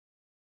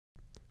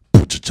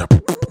Yo,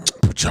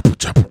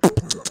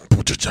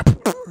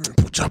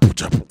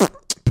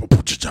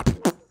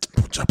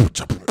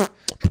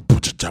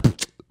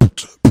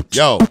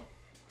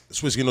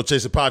 it's Whiskey No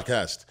Chaser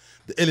podcast,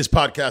 the illest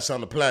podcast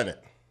on the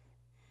planet.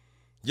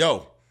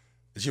 Yo,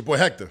 it's your boy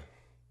Hector.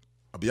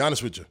 I'll be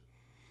honest with you,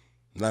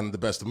 not in the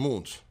best of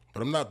moods,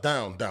 but I'm not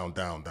down.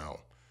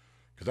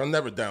 Because I'm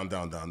never down,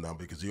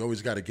 because you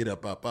always got to get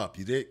up,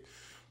 you dig?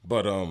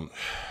 But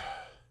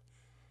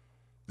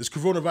this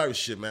coronavirus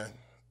shit, man,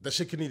 that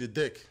shit can eat a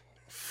dick.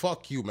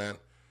 Fuck you, man.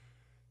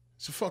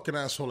 It's a fucking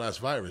asshole-ass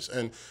virus.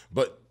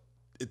 But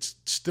it's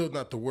still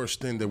not the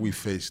worst thing that we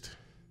faced.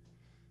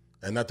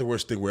 And not the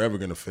worst thing we're ever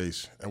going to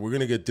face. And we're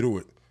going to get through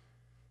it.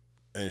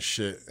 And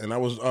shit. And I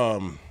was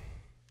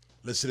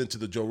listening to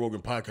the Joe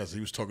Rogan podcast.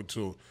 He was talking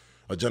to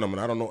a gentleman.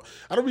 I don't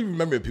even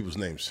remember people's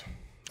names.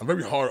 I'm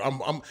very hard.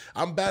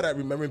 I'm bad at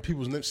remembering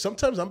people's names.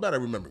 Sometimes I'm bad at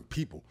remembering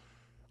people.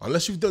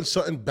 Unless you've done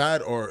something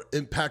bad or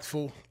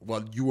impactful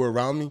while you were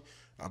around me,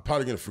 I'm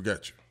probably going to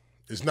forget you.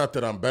 It's not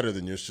that I'm better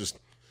than you. It's just,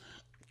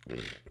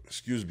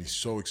 excuse me.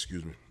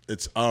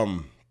 It's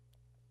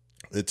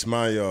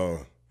my,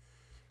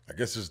 I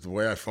guess it's the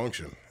way I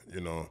function,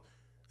 you know.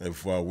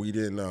 If we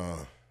didn't,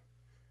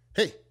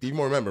 be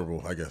more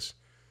memorable, I guess.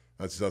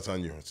 That's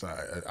on you.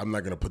 I'm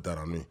not going to put that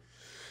on me.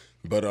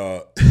 But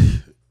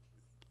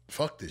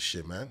fuck this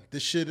shit, man.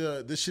 This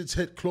shit's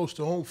hit close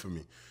to home for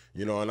me,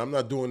 you know. And I'm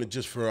not doing it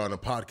just for on a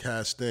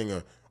podcast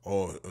thing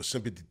or a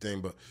sympathy thing,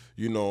 but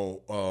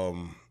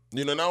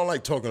and I don't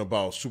like talking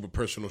about super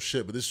personal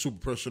shit, but this is super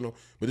personal,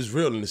 but it's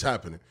real and it's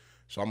happening.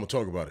 So I'm gonna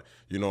talk about it.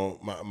 You know,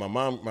 my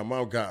mom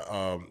got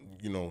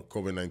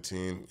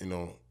COVID-19. You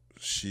know,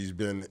 she's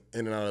been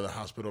in and out of the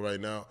hospital right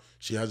now.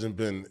 She hasn't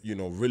been,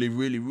 really,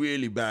 really,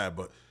 really bad,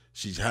 but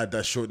she's had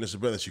that shortness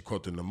of breath and she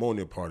caught the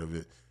pneumonia part of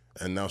it.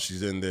 And now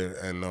she's in there.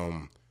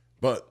 And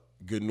but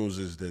good news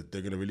is that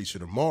they're gonna release her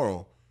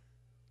tomorrow,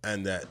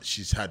 and that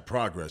she's had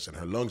progress and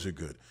her lungs are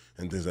good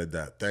and things like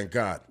that. Thank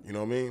God. You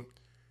know what I mean?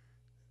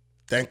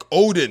 Thank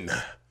Odin.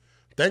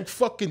 Thank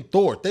fucking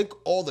Thor. Thank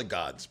all the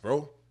gods,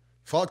 bro.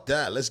 Fuck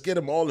that. Let's get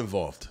them all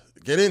involved.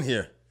 Get in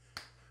here.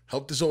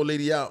 Help this old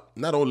lady out.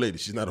 Not old lady.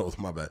 She's not old.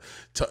 My bad.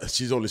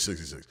 She's only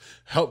 66.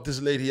 Help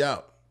this lady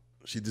out.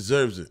 She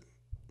deserves it.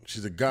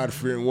 She's a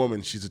God-fearing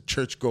woman. She's a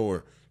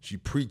churchgoer. She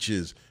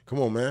preaches. Come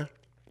on, man.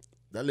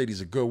 That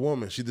lady's a good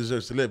woman. She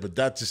deserves to live. But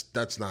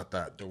that's not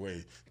the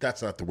way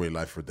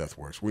life or death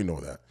works. We know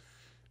that.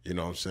 You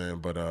know what I'm saying?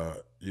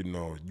 But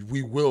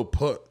we will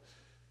put,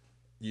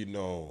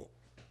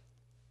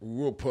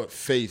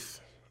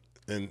 faith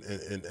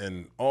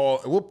and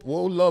all.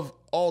 We'll love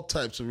all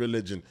types of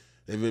religion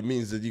if it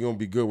means that you're gonna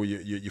be good with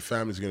your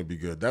family's gonna be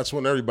good. That's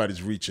when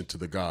everybody's reaching to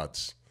the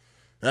gods.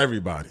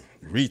 Everybody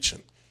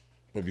reaching.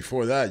 But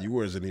before that, you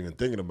wasn't even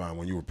thinking about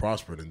when you were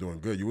prospering and doing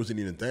good. You wasn't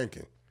even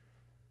thinking.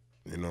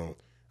 You know,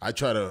 I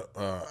try to.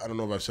 I don't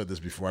know if I've said this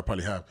before. I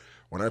probably have.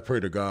 When I pray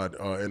to God,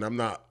 and I'm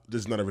not.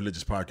 This is not a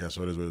religious podcast,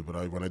 so it is.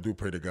 But when I do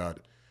pray to God,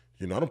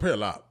 I don't pray a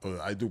lot, but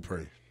I do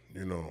pray.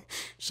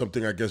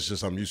 Something I guess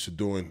just I'm used to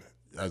doing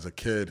as a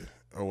kid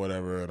or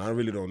whatever, and I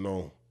really don't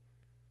know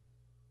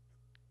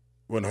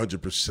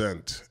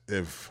 100%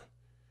 if,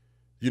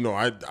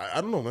 I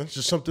don't know, man. It's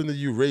just something that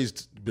you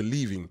raised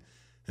believing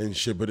and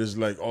shit, but it's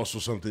like also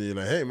something you're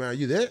like, hey, man, are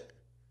you there?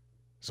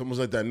 It's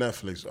almost like that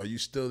Netflix. Are you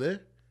still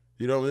there?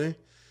 You know what I mean?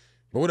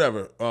 But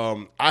whatever.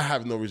 I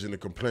have no reason to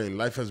complain.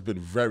 Life has been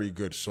very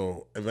good,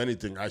 so if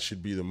anything, I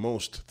should be the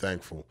most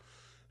thankful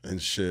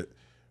and shit,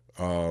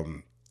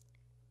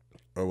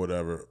 or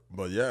whatever.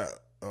 But yeah,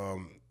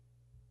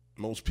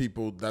 most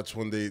people, that's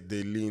when they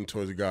lean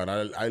towards God.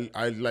 I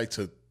like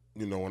to,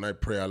 when I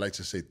pray, I like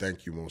to say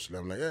thank you mostly.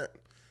 I'm like, yeah,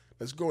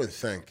 let's go and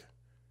thank.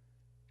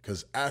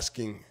 Because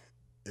asking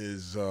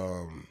is,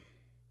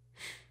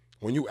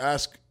 when you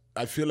ask,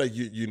 I feel like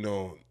I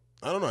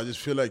don't know, I just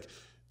feel like,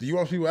 do you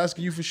want people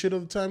asking you for shit all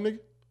the time, nigga?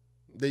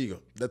 There you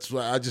go. That's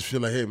why I just feel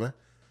like, hey, man,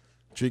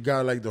 treat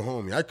God like the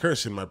homie. I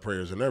curse in my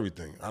prayers and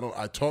everything.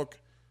 I talk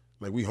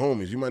like we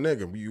homies. You my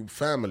nigga. You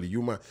family.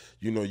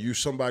 You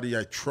somebody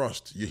I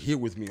trust. You're here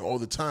with me all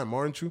the time,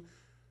 aren't you?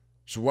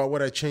 So why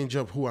would I change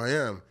up who I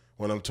am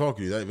when I'm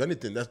talking to you? If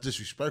anything, that's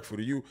disrespectful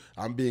to you.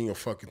 I'm being a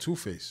fucking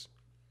two-face.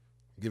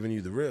 Giving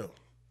you the real.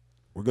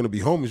 We're going to be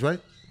homies, right?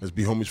 Let's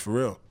be homies for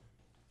real.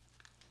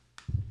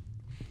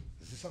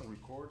 Is this on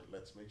record?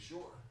 Let's make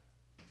sure.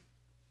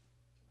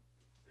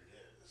 It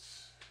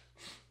is.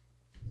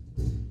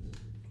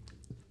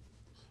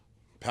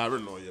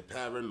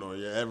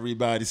 Paranoia.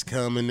 Everybody's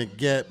coming to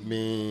get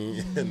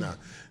me. Nah,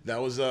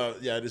 that was,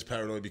 it is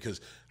paranoia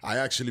because I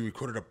actually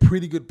recorded a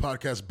pretty good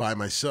podcast by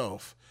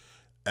myself,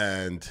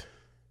 and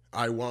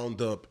I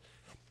wound up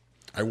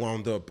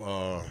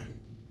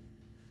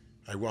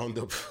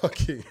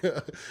fucking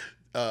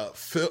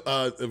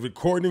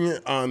recording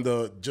it on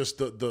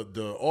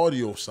the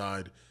audio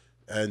side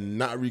and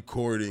not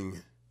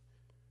recording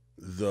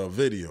the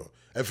video.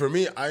 And for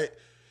me,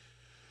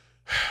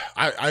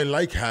 I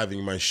like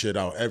having my shit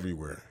out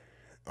everywhere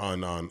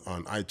on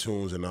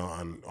iTunes and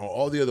on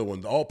all the other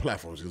ones, all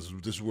platforms, because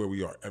this is where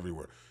we are,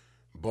 everywhere.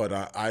 But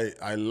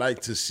I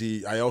like to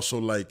see. I also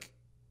like.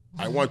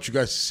 I want you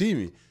guys to see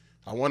me.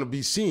 I want to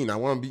be seen. I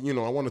want to be.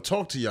 I want to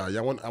talk to y'all.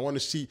 I want to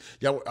see.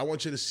 Y'all. I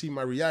want you to see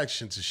my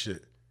reaction to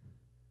shit.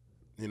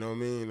 You know what I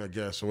mean? I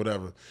guess or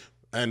whatever.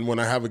 And when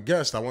I have a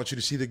guest, I want you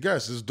to see the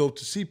guest. It's dope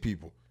to see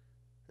people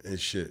and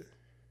shit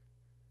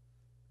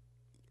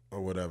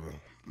or whatever.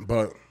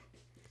 But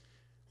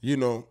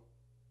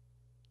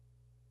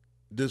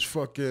this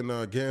fucking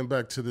getting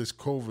back to this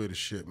COVID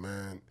shit,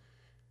 man.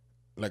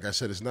 Like I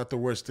said, it's not the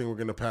worst thing we're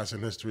gonna pass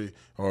in history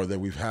or that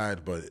we've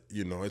had, but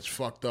it's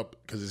fucked up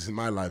because it's in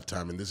my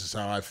lifetime, and this is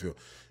how I feel.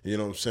 You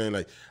know what I'm saying?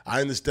 Like,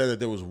 I understand that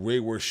there was way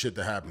worse shit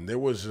that happened. There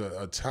was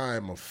a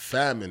time of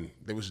famine.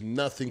 There was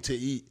nothing to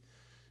eat.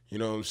 You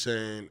know what I'm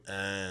saying?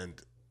 And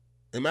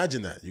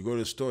imagine that. You go to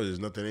the store, there's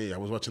nothing to eat. I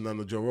was watching on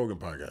the Joe Rogan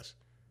podcast.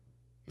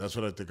 That's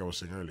what I think I was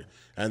saying earlier.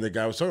 And the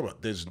guy was talking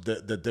about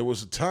that there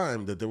was a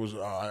time that there was,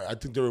 I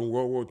think during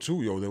World War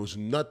II, there was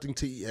nothing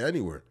to eat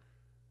anywhere.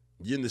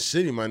 You in the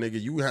city, my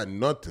nigga, you had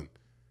nothing.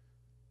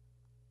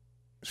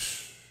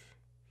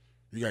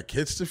 You got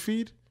kids to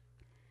feed?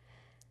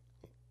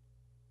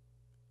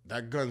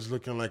 That gun's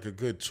looking like a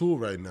good tool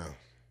right now.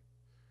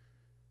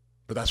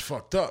 But that's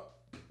fucked up.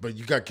 But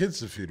you got kids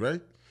to feed,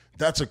 right?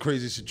 That's a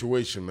crazy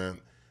situation, man.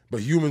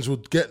 But humans will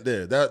get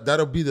there.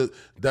 That'll be the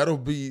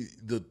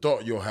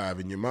thought you'll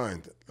have in your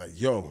mind. Like,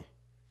 yo,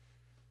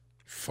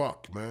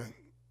 fuck, man.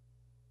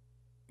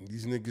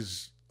 These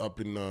niggas up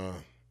in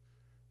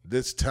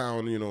this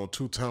town,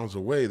 2 towns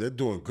away, they're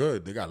doing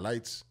good. They got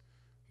lights.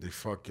 They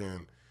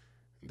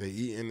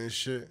eating this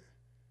shit.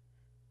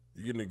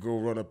 You're gonna go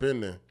run up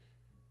in there,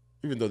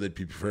 even though they'd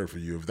be prepared for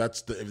you.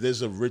 If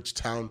there's a rich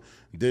town,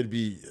 there'd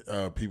be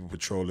people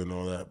patrolling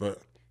all that. But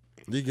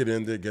you get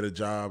in there, get a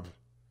job.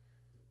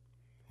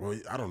 Well,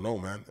 I don't know,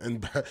 man.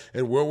 And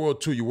in World War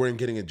II, you weren't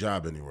getting a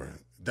job anywhere.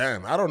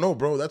 Damn, I don't know,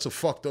 bro. That's a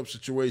fucked up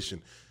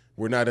situation.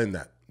 We're not in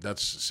that.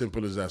 That's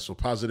simple as that. So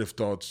positive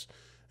thoughts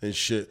and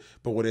shit.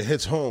 But when it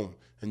hits home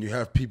and you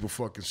have people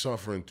fucking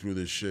suffering through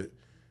this shit,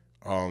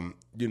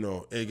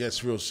 it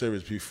gets real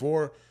serious.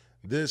 Before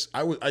this,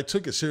 I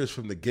took it serious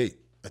from the gate.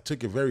 I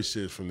took it very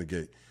serious from the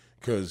gate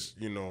because,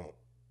 you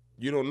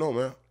don't know,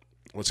 man,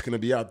 what's going to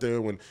be out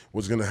there,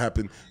 what's going to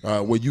happen,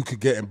 what you could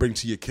get and bring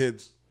to your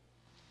kids.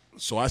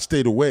 So I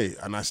stayed away,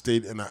 and I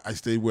stayed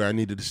where I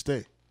needed to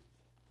stay,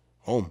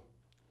 home.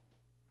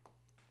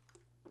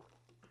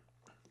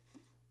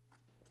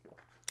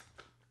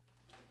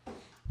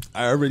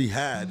 I already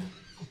had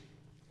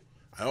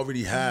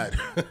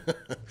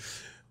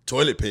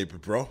toilet paper,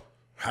 bro.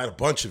 I had a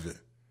bunch of it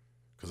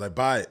because I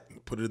buy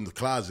it, put it in the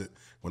closet.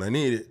 When I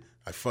need it,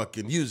 I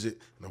fucking use it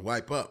and I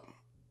wipe up,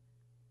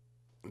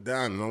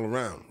 down and all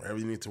around, wherever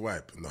you need to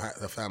wipe, and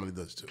the family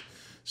does too.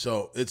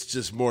 So it's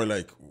just more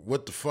like,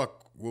 what the fuck?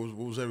 What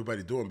was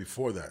everybody doing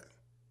before that?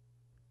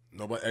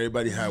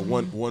 Everybody had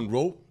one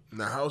roll in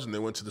the house, and they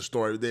went to the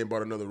store every day and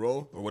bought another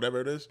roll or whatever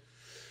it is.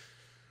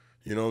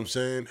 You know what I'm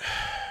saying?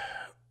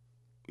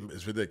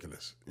 It's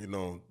ridiculous.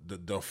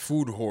 The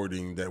food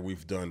hoarding that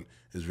we've done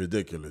is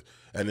ridiculous,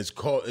 and it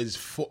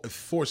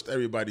forced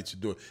everybody to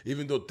do it.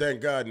 Even though, thank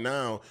God,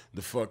 now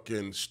the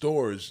fucking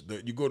stores,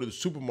 you go to the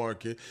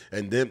supermarket,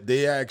 and then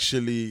they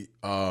actually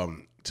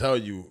tell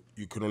you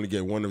can only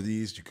get one of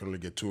these, you can only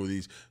get 2 of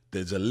these.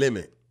 There's a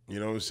limit. You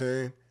know what I'm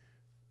saying?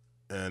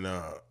 And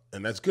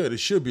that's good. It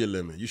should be a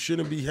limit. You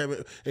shouldn't be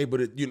having. Hey,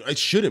 but it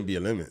shouldn't be a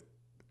limit.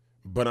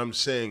 But I'm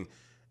saying,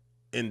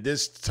 in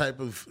this type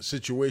of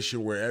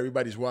situation where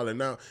everybody's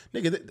wilding out,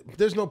 nigga,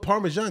 there's no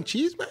Parmesan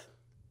cheese, man.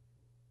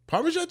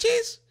 Parmesan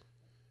cheese?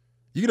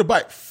 You gonna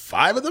buy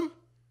 5 of them,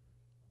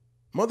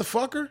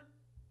 motherfucker?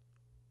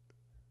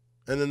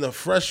 And then the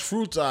fresh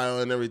fruits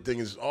aisle and everything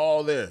is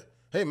all there.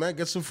 Hey, man,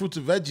 get some fruits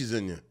and veggies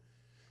in you.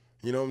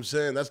 You know what I'm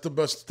saying? That's the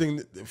best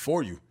thing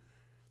for you.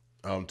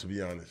 To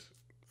be honest,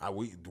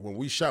 when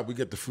we shop, we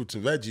get the fruits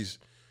and veggies,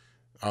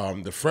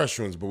 the fresh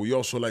ones, but we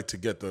also like to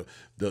get the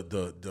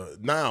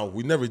now,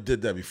 we never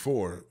did that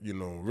before,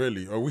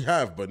 really, or we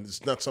have, but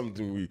it's not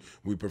something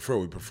we prefer.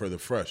 We prefer the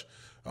fresh.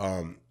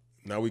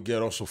 Now we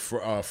get also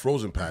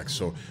frozen packs.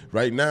 So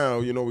right now,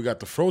 we got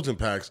the frozen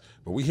packs,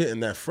 but we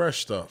hitting that fresh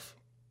stuff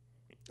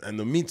and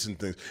the meats and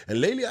things.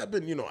 And lately I've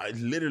been, I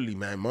literally,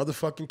 man,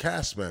 motherfucking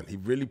Cass, man, he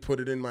really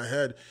put it in my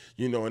head,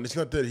 and it's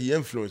not that he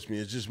influenced me.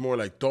 It's just more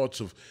like thoughts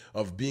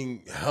of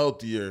being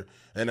healthier.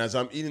 And as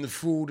I'm eating the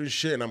food and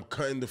shit, and I'm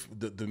cutting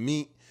the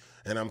meat,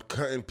 and I'm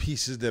cutting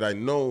pieces that I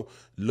know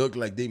look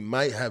like they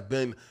might have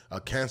been a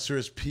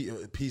cancerous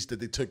piece that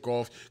they took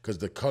off because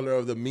the color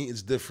of the meat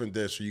is different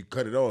there, so you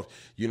cut it off.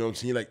 You know what I'm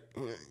saying? You're like,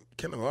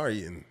 kind of are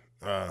eating.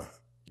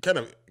 Kind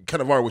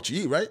of are what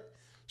you eat, right?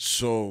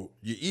 So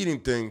you're eating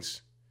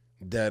things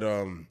that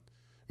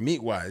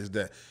meat wise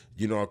that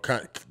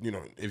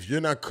if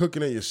you're not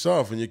cooking it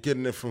yourself and you're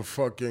getting it from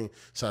fucking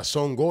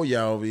Sazon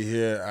Goya over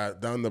here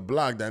down the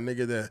block, that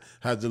nigga that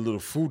has the little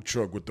food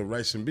truck with the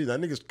rice and beans,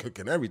 that nigga's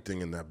cooking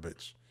everything in that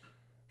bitch.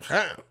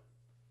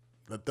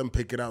 Let them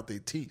pick it out their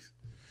teeth.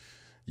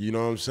 You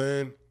know what I'm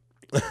saying?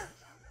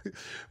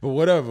 But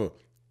whatever.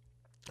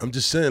 I'm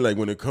just saying, like,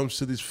 when it comes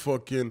to this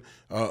fucking,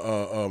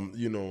 the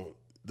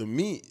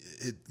meat,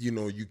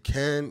 you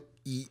can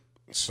eat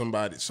some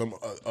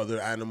other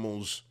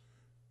animals,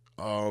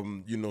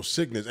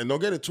 sickness. And don't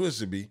get it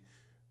twisted, B.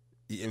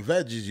 Eating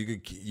veggies,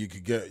 you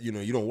could get,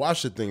 you don't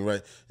wash the thing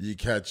right, you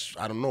catch,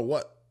 I don't know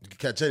what, you could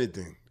catch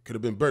anything. Could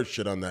have been bird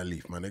shit on that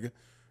leaf, my nigga.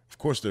 Of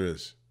course there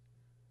is.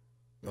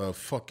 A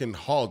fucking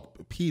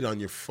hog peed on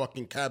your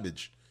fucking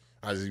cabbage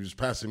as he was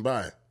passing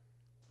by.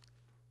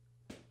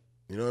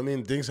 You know what I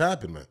mean? Things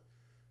happen, man.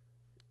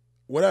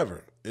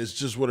 Whatever. It's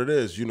just what it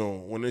is.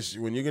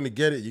 When you're gonna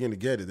get it, you're gonna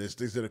get it. There's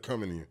things that are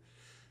coming to you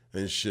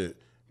and shit.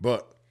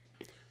 But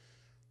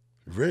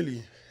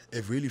really,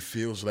 it really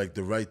feels like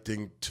the right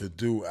thing to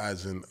do I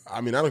don't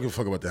give a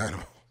fuck about the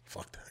animal.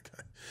 Fuck that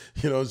guy.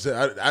 You know what I'm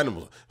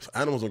saying?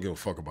 Animals don't give a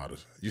fuck about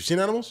us. You seen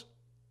animals?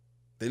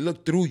 They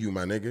look through you,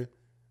 my nigga.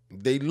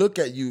 They look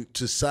at you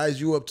to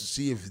size you up to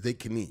see if they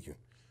can eat you.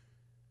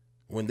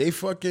 When they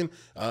fucking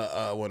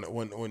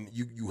when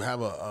you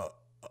have a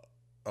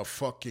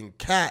fucking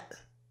cat,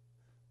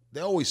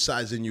 they're always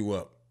sizing you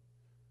up.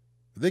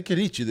 If they could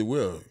eat you, they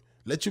will.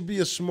 Let you be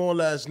a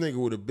small ass nigga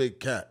with a big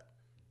cat.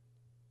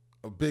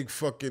 A big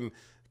fucking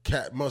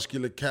cat,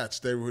 muscular cat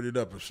steroided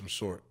up of some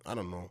sort. I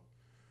don't know.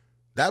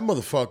 That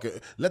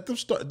motherfucker, let them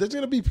start. There's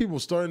going to be people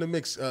starting to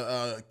mix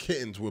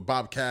kittens with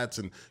bobcats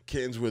and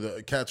kittens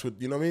with cats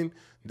with, you know what I mean?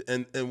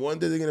 And one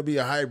day they're going to be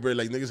a hybrid.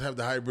 Like niggas have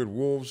the hybrid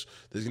wolves.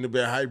 There's going to be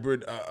a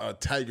hybrid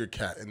tiger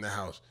cat in the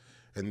house.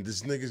 And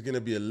this nigga's going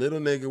to be a little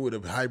nigga with a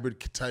hybrid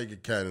tiger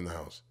cat in the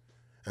house.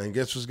 And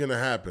guess what's going to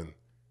happen?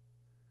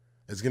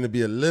 It's going to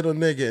be a little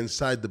nigga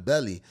inside the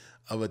belly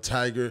of a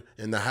tiger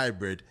and the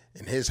hybrid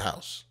in his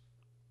house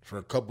for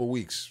a couple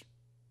weeks.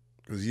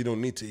 Because you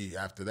don't need to eat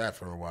after that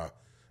for a while.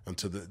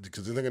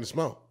 Because they're not going to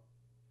smell.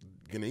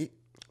 You're going to eat.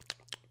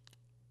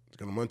 It's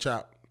going to munch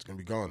out. It's going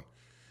to be gone.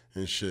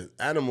 And shit.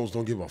 Animals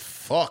don't give a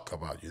fuck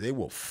about you. They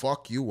will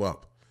fuck you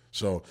up.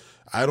 So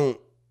I don't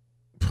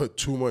put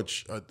too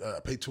much,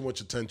 pay too much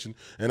attention.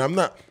 And I'm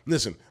not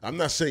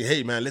saying,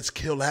 hey man, let's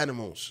kill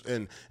animals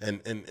and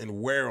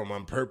wear them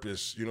on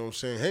purpose. You know what I'm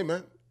saying? Hey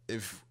man,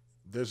 if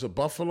there's a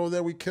buffalo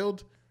that we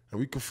killed and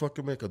we could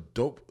fucking make a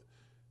dope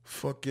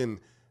fucking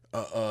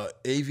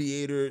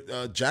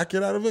aviator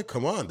jacket out of it,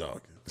 come on,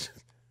 dog.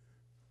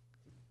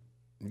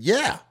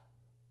 Yeah,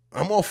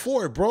 I'm all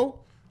for it, bro.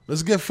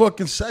 Let's get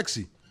fucking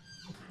sexy.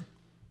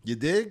 You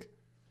dig?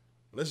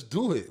 Let's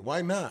do it.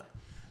 Why not?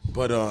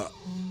 But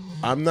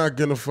I'm not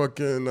gonna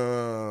fucking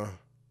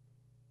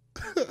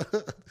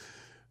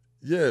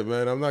yeah,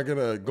 man. I'm not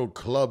gonna go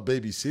club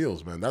baby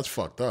seals, man. That's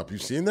fucked up. You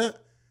seen that?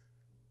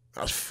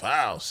 That's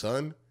foul,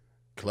 son.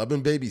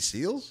 Clubbing baby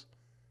seals?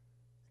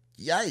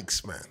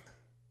 Yikes, man.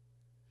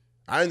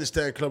 I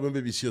understand clubbing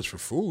baby seals for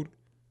food.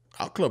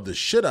 I'll club the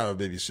shit out of a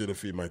baby seal to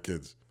feed my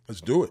kids.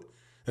 Let's do it.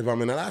 If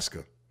I'm in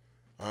Alaska.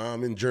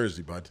 I'm in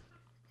Jersey, bud.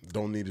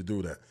 Don't need to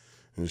do that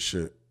and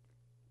shit.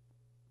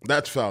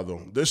 That's foul,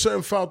 though. There's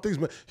certain foul things,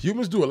 man.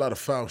 Humans do a lot of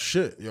foul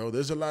shit, yo.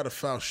 There's a lot of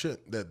foul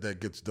shit that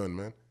gets done,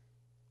 man.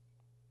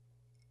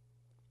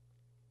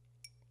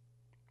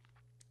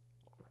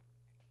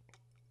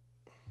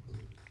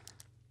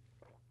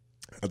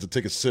 I have to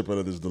take a sip out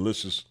of this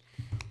delicious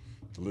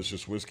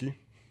whiskey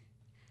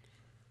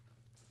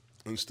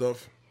and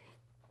stuff.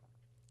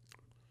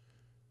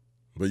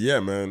 But yeah,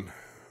 man,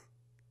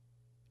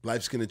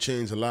 life's gonna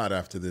change a lot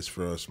after this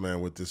for us,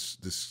 man. With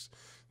this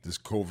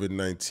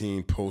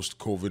COVID-19,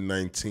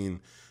 post-COVID-19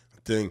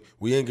 thing,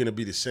 we ain't gonna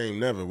be the same,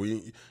 never.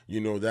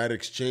 That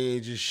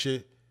exchange and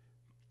shit.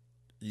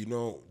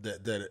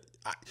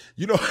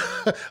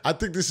 I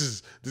think this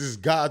is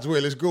God's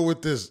way. Let's go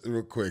with this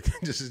real quick.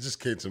 It just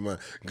came to mind.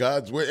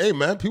 God's way. Hey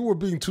man, people were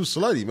being too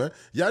slutty, man.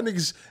 Y'all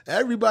niggas,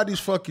 everybody's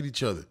fucking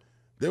each other.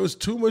 There was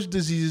too much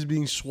diseases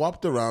being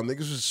swapped around. Niggas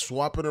was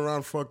swapping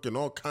around fucking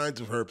all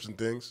kinds of herbs and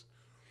things.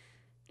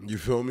 You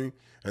feel me?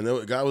 And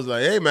the guy was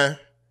like, hey man,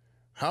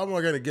 how am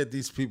I gonna get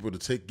these people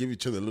to give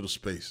each other a little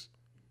space?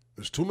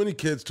 There's too many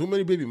kids, too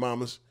many baby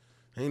mamas.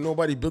 Ain't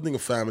nobody building a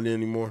family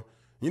anymore.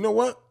 You know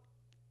what?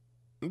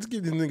 Let's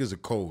give these niggas a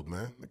code,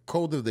 man. The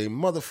code of their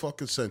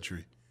motherfucking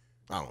century.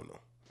 I don't know.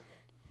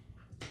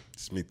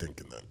 It's me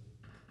thinking that.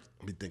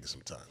 Me thinking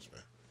sometimes,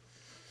 man.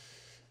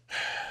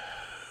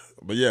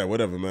 But yeah,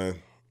 whatever, man.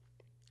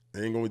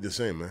 It ain't gonna be the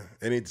same, man.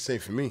 It ain't the same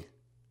for me.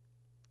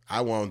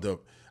 I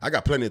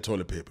got plenty of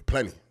toilet paper.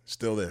 Plenty.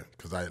 Still there.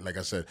 Because like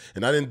I said,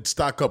 and I didn't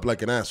stock up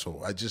like an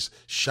asshole. I just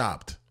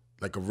shopped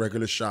like a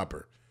regular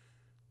shopper.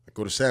 I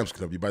go to Sam's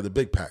Club. You buy the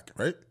big pack,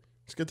 right?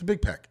 Let's get the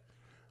big pack.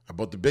 I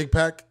bought the big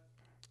pack.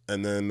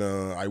 And then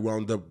I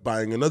wound up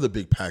buying another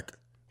big pack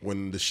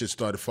when the shit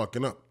started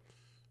fucking up.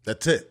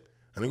 That's it.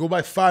 And I go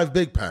buy 5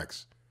 big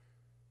packs.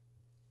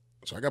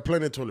 So I got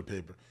plenty of toilet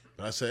paper.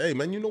 But I say, hey,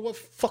 man, you know what?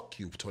 Fuck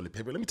you, toilet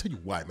paper. Let me tell you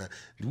why, man.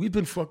 We've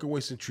been fucking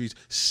wasting trees,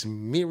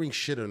 smearing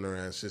shit on our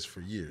asses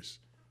for years.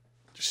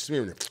 Just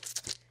smearing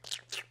it.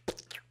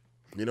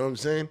 You know what I'm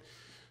saying?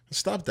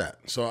 Stop that.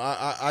 So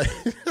I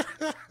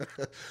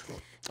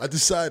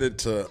decided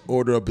to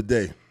order a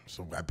bidet.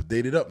 So I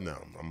bidate it up now.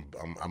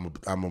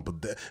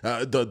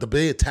 The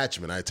bidet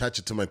attachment. I attach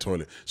it to my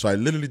toilet. So I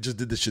literally just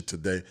did this shit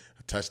today.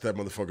 Attached that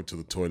motherfucker to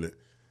the toilet.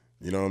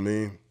 You know what I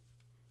mean?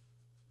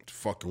 It's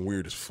fucking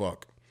weird as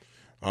fuck.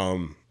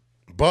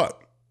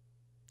 But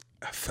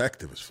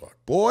effective as fuck.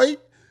 Boy,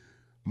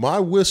 my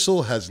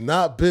whistle has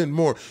not been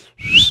more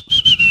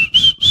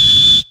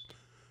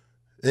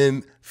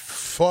in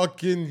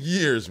fucking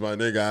years, my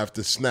nigga,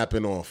 after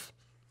snapping off.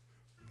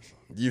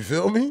 You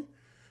feel me?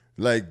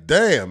 Like,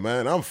 damn,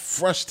 man, I'm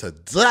fresh to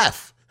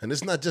death. And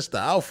it's not just the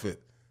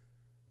outfit.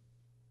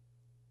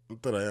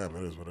 Not that I am,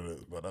 it is what it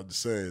is. But I'm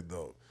just saying,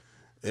 though,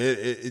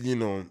 you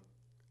know,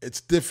 it's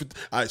different.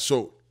 All right,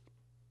 so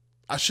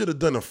I should have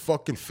done a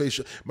fucking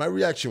facial. My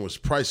reaction was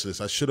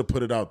priceless. I should have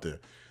put it out there.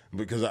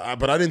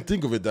 But I didn't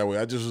think of it that way.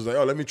 I just was like,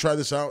 oh, let me try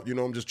this out. You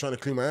know, I'm just trying to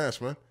clean my ass,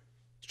 man.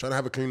 Just trying to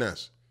have a clean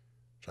ass.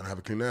 Trying to have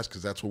a clean ass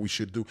because that's what we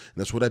should do. And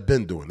that's what I've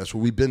been doing. That's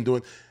what we've been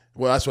doing.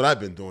 Well, that's what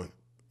I've been doing.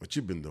 What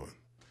you've been doing.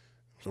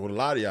 So what a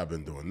lot of y'all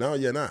been doing. Now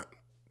you're not.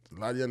 A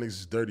lot of y'all niggas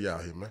is dirty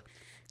out here, man.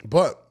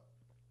 But,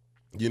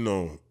 you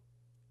know,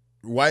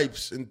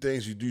 wipes and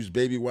things, you use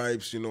baby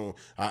wipes, you know,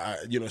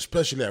 you know,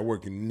 especially at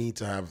work, you need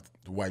to have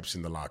the wipes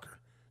in the locker.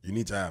 You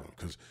need to have them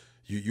because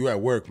you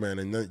at work, man,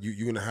 and then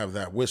you're going to have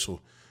that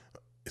whistle.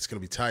 It's going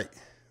to be tight.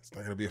 It's not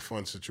going to be a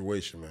fun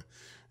situation, man.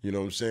 You know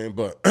what I'm saying?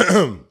 But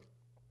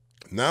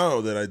now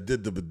that I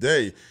did the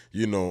bidet,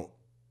 you know,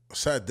 I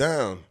sat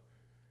down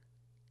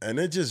and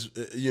it just,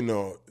 you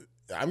know,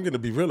 I'm going to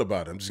be real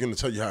about it. I'm just going to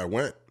tell you how it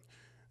went.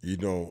 You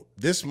know,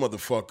 this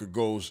motherfucker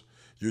goes,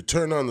 you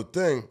turn on the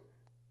thing,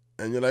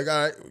 and you're like,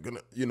 all right, we're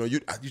gonna, you know, you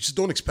just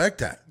don't expect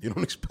that. You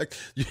don't expect,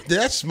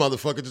 that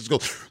motherfucker just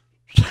goes,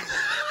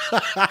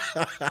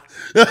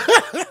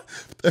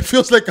 it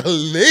feels like a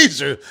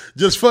laser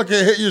just fucking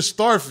hit your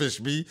starfish,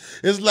 B.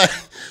 It's like,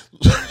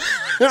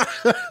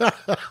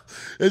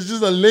 it's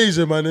just a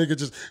laser, my nigga,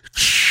 just,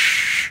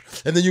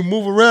 and then you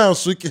move around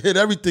so you can hit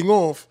everything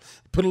off,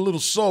 put a little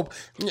soap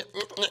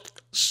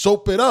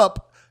it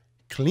up,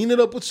 clean it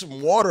up with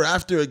some water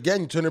after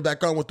again, you turn it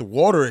back on with the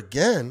water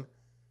again.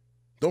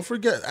 Don't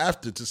forget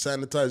after to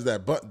sanitize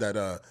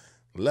that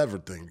lever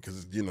thing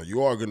because, you know,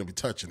 you are going to be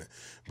touching it.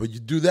 But you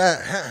do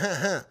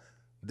that,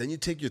 then you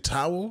take your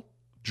towel,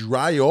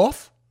 dry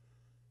off,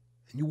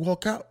 and you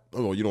walk out.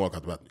 Oh, you don't walk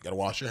out the bathroom. You got to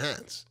wash your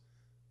hands.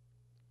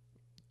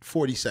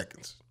 40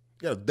 seconds.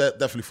 Yeah,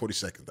 definitely 40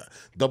 seconds.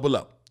 Double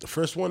up. The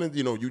first one,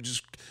 you know, you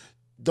just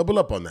double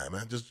up on that,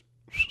 man. Just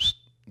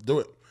do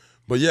it.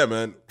 But yeah,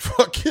 man,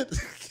 fuck it.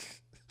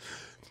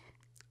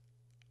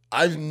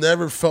 I've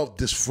never felt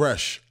this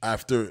fresh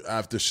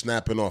after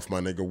snapping off,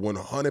 my nigga.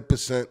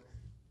 100%.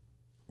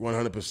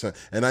 100%.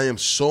 And I am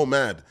so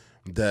mad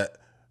that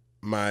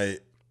my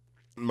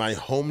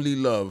Homely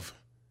Love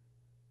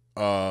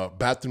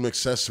bathroom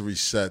accessory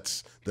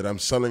sets that I'm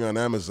selling on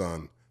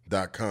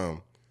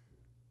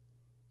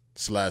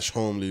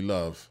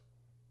Amazon.com/HomelyLove,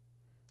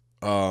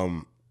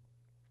 or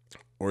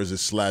is it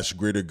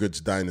 /Greater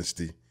Goods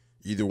Dynasty?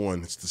 Either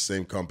one, it's the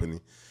same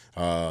company.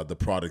 The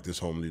product is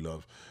Homely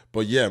Love.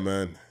 But yeah,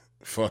 man,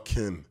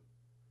 fucking,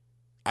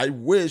 I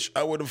wish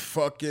I would have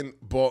fucking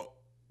bought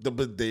the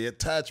bidet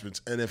attachments.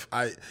 And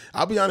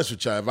I'll be honest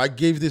with y'all, if I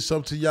gave this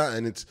up to y'all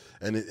and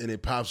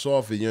it pops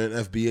off and you're an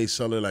FBA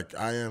seller like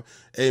I am,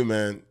 hey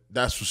man,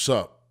 that's what's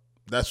up.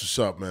 That's what's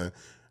up, man.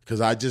 Because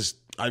I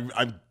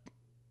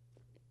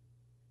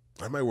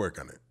might work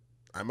on it.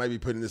 I might be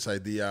putting this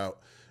idea out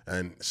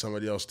and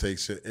somebody else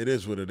takes it. It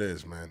is what it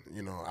is, man.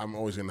 You know, I'm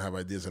always gonna have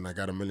ideas, and I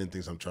got a million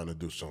things I'm trying to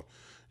do. So,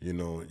 you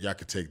know, y'all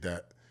could take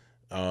that.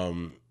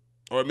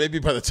 Or maybe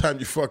by the time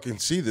you fucking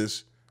see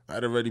this,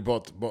 I'd already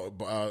got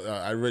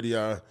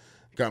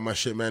my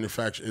shit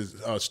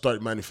manufactured,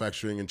 start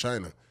manufacturing in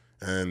China,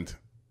 and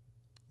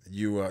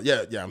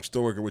I'm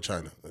still working with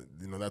China.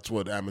 You know, that's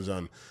what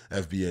Amazon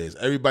FBA is.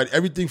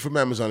 Everything from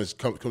Amazon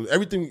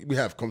everything we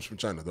have comes from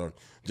China, dog.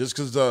 Just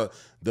because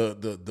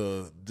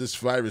this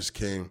virus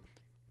came,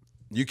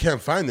 you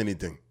can't find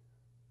anything.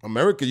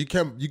 America, you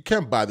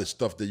can't buy the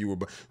stuff that you were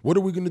buying. What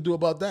are we gonna do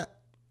about that?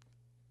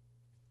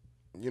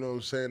 You know what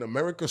I'm saying?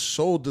 America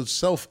sold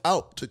itself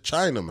out to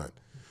China, man.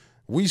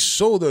 We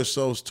sold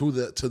ourselves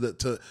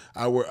to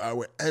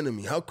our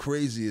enemy. How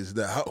crazy is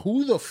that?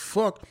 Who the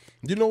fuck?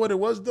 You know what it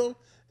was though?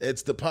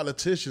 It's the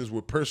politicians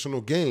with personal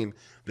gain.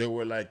 They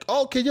were like,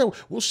 oh, okay, yeah,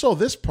 we'll sell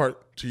this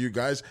part to you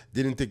guys.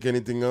 Didn't think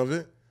anything of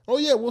it. Oh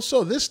yeah, we'll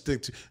sell this thing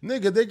to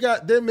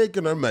nigga. They're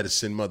making our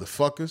medicine,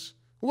 motherfuckers.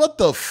 What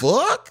the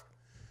fuck?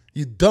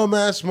 You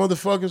dumbass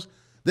motherfuckers.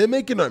 They're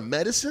making our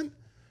medicine.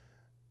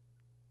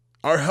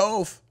 Our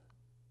health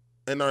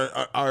and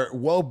our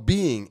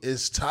well-being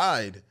is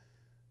tied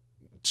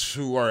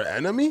to our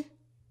enemy?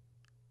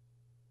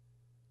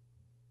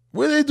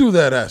 Where they do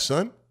that at,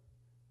 son?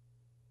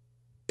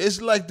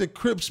 It's like the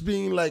Crips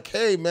being like,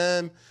 hey,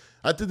 man,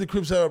 I think the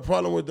Crips have a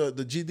problem with the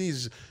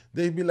GDs.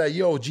 They'd be like,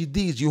 yo,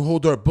 GDs, you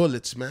hold our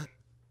bullets, man.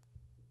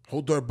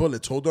 Hold our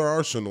bullets, hold our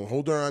arsenal,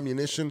 hold our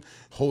ammunition,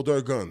 hold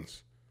our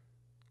guns.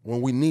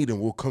 When we need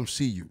them, we'll come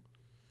see you.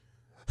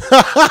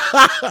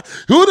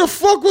 Who the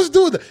fuck was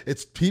doing that?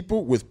 It's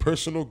people with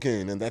personal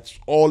gain, and that's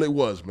all it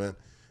was, man.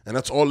 And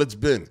that's all it's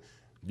been.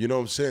 You know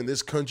what I'm saying?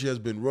 This country has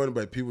been run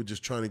by people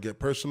just trying to get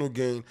personal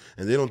gain,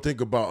 and they don't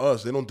think about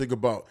us. They don't think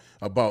about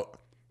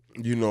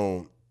you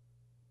know,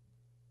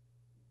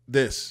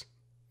 this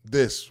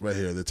right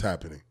here that's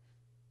happening.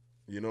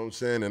 You know what I'm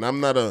saying? And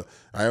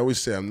I always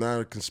say I'm not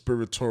a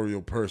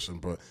conspiratorial person,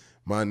 but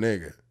my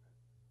nigga,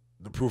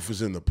 the proof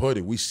is in the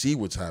pudding. We see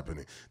what's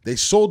happening. They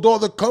sold all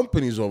the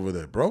companies over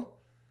there, bro.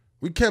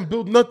 We can't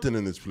build nothing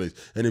in this place.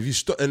 And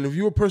if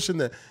you're a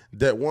person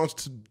that wants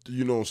to,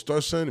 you know,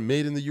 start something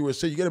made in the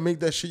USA, you got to make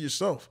that shit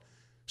yourself.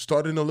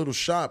 Start in a little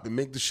shop and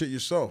make the shit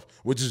yourself,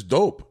 which is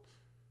dope.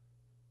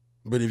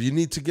 But if you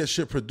need to get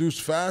shit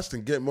produced fast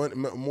and get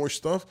more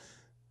stuff,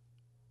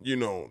 you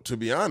know, to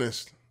be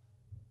honest,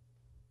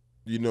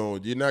 you know,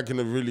 you're not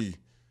gonna be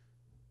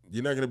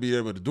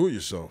able to do it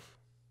yourself.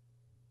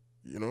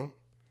 You know,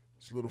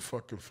 it's little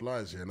fucking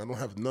flies here, and I don't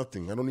have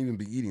nothing. I don't even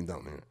be eating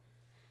down there.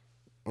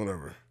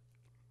 Whatever.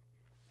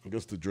 I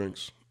guess the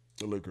drinks,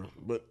 the liquor,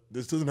 but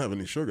this doesn't have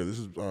any sugar. This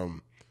is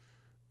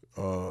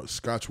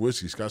Scotch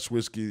whiskey. Scotch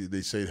whiskey,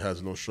 they say it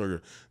has no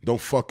sugar.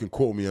 Don't fucking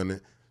quote me on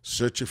it.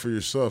 Search it for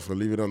yourself and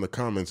leave it on the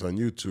comments on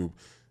YouTube.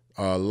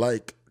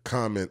 Like,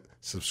 comment,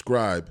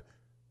 subscribe,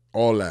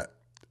 all that,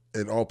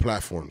 in all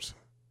platforms.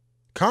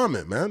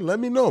 Comment, man. Let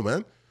me know,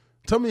 man.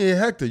 Tell me, hey,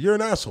 Hector, you're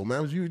an asshole,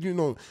 man. You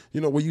know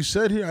what you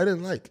said here, I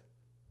didn't like,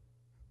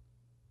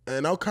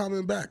 and I'll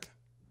comment back.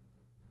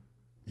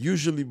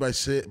 Usually by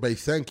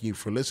thanking you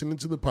for listening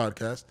to the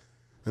podcast,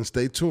 and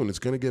stay tuned. It's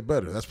gonna get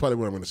better. That's probably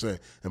what I'm gonna say.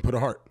 And put a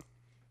heart.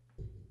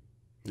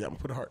 Yeah, I'm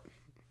gonna put a heart.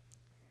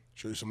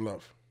 Show you some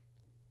love.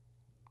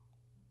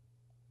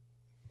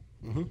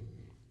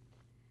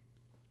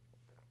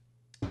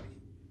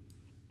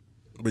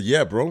 But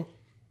yeah, bro.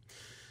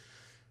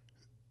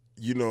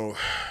 You know,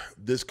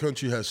 this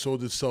country has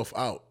sold itself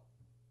out,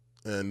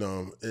 and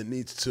it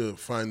needs to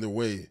find a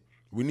way.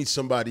 We need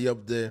somebody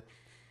up there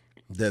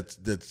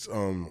that's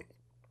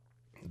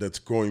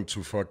going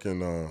to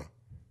fucking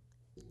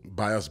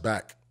buy us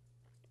back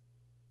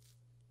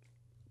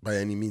by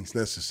any means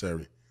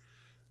necessary.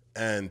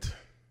 And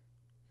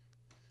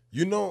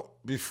you know,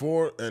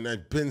 before, and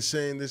I've been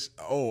saying this,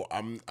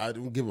 I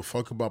don't give a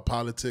fuck about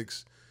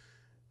politics.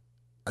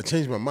 I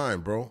changed my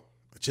mind, bro.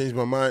 Changed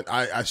my mind.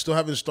 I still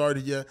haven't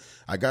started yet.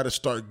 I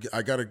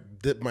gotta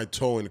dip my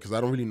toe in because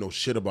I don't really know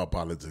shit about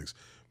politics.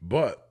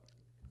 But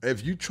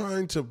if you're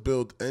trying to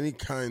build any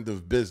kind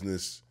of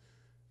business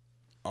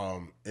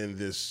in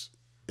this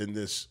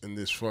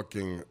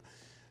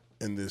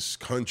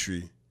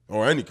country,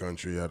 or any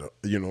country,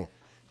 you know,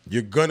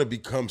 you're gonna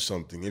become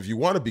something. If you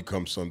want to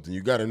become something,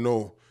 you gotta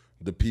know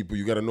the people,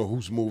 you gotta know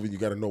who's moving, you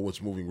gotta know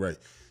what's moving right.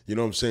 You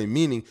know what I'm saying?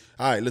 Meaning,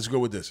 all right, let's go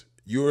with this.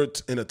 You're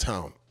in a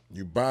town.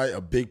 You buy a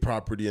big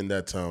property in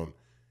that town.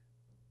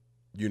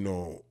 You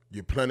know,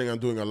 you're planning on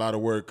doing a lot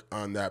of work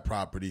on that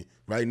property.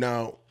 Right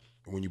now,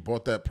 when you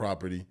bought that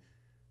property,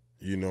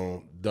 you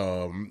know,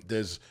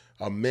 there's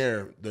a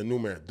mayor, the new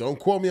mayor. Don't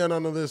quote me on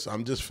none of this.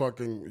 I'm just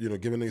fucking, you know,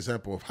 giving an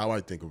example of how I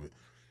think of it.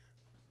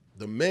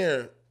 The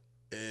mayor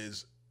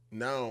is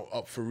now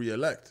up for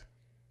re-elect.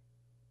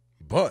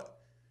 But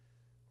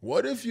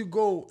what if you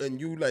go and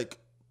you, like,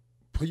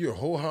 put your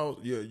whole house,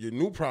 your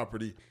new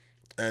property,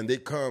 and they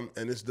come,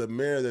 and it's the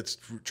mayor that's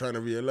trying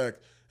to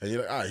re-elect, and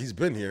you're like, he's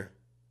been here.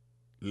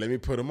 Let me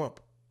put him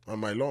up on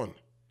my lawn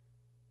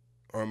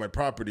or on my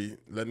property,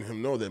 letting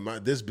him know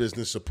that this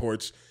business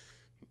supports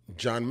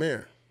John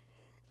Mayer.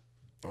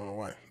 I don't know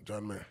why,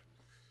 John Mayer.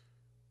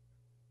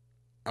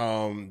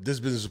 This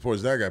business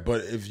supports that guy.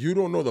 But if you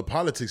don't know the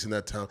politics in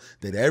that town,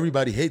 then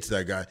everybody hates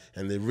that guy,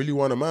 and they really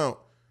want him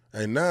out.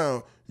 And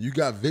now you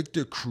got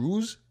Victor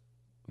Cruz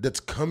that's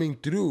coming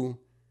through,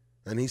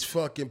 and he's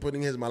fucking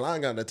putting his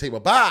malanga on the table.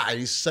 Bye!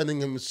 He's sending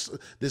him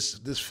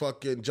this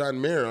fucking John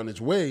Mayer on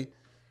his way.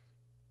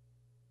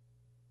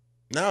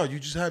 Now you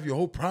just have your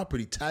whole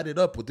property tatted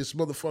up with this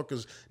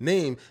motherfucker's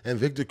name, and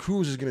Victor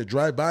Cruz is going to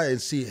drive by and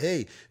see,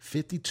 hey,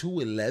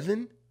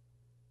 5211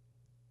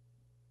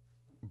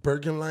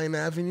 Bergenline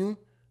Avenue,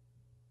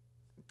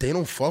 they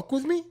don't fuck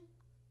with me?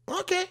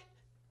 Okay,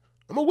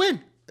 I'm going to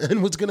win.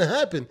 And what's going to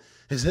happen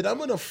is that I'm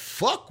going to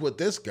fuck with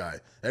this guy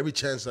every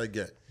chance I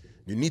get.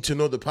 You need to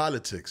know the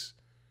politics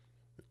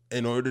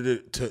in order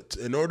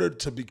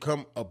to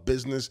become a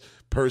business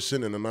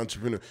person and an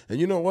entrepreneur. And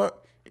you know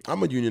what?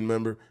 I'm a union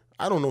member.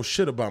 I don't know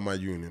shit about my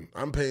union.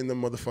 I'm paying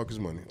them motherfuckers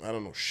money. I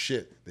don't know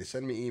shit. They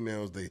send me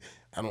emails.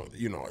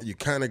 You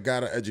kind of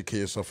got to educate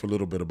yourself a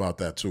little bit about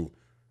that too.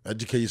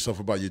 Educate yourself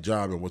about your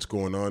job and what's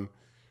going on,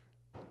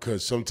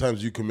 because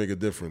sometimes you can make a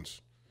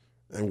difference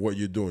in what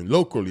you're doing.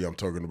 Locally, I'm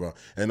talking about,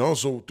 and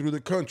also through the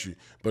country,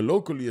 but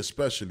locally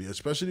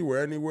especially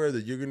where anywhere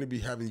that you're going to be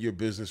having your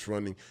business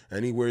running,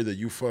 anywhere that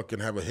you fucking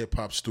have a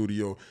hip-hop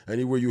studio,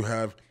 anywhere you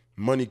have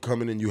money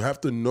coming in, you have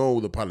to know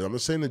the politics. I'm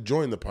not saying to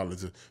join the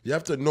politics. You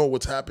have to know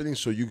what's happening,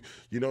 so you know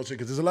what I'm saying?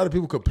 Because there's a lot of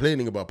people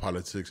complaining about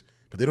politics,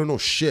 but they don't know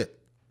shit.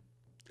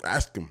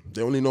 Ask them.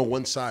 They only know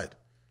one side.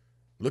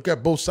 Look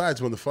at both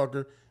sides,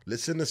 motherfucker.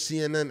 Listen to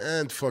CNN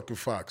and fucking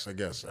Fox, I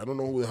guess. I don't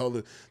know who the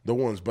hell the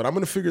ones, but I'm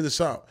going to figure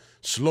this out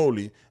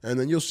slowly, and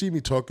then you'll see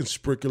me talking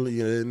sprinkly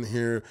in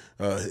here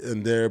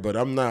and there, but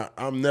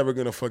I'm never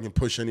going to fucking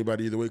push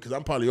anybody either way because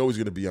I'm probably always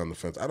going to be on the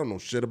fence. I don't know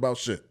shit about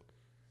shit.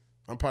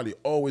 I'm probably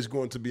always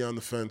going to be on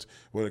the fence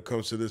when it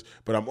comes to this,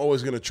 but I'm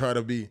always going to try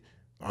to be,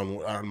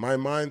 on my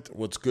mind,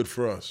 what's good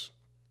for us.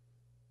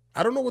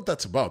 I don't know what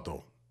that's about,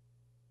 though.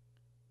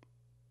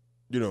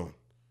 You know,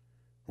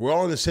 we're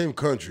all in the same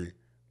country,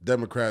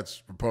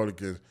 Democrats,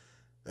 Republicans,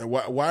 and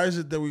why is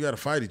it that we got to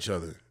fight each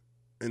other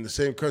in the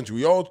same country?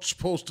 We all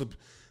supposed to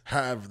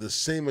have the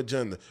same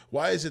agenda.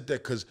 Why is it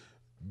that because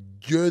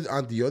you're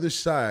on the other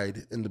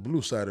side, in the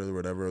blue side or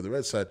whatever, or the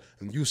red side,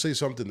 and you say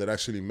something that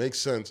actually makes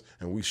sense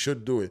and we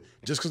should do it,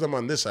 just because I'm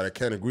on this side, I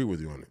can't agree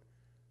with you on it.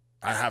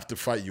 I have to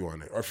fight you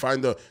on it or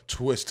find a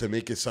twist to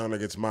make it sound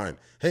like it's mine.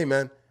 Hey,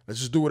 man, let's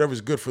just do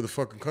whatever's good for the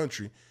fucking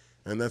country,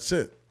 and that's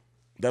it.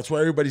 That's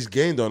why everybody's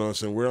gained on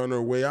us, and we're on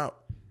our way out.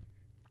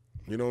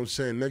 You know what I'm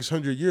saying? Next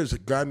 100 years,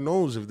 God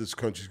knows if this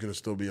country's going to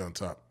still be on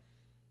top.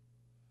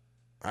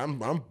 I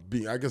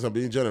guess I'm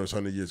being generous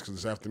 100 years because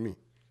it's after me.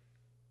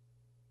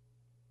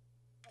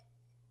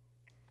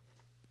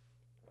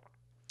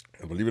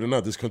 And believe it or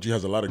not, this country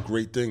has a lot of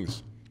great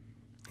things.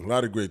 A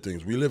lot of great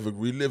things. We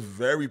live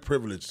very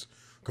privileged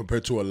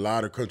compared to a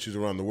lot of countries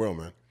around the world,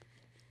 man.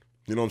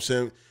 You know what I'm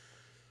saying?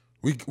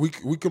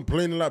 We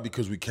complain a lot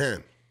because we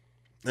can.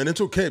 And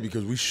it's okay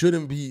because we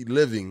shouldn't be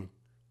living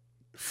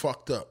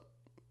fucked up.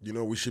 You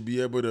know, we should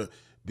be able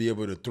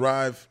to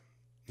thrive,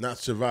 not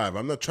survive.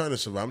 I'm not trying to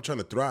survive. I'm trying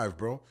to thrive,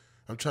 bro.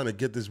 I'm trying to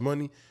get this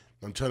money.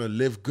 I'm trying to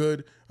live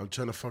good. I'm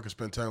trying to fucking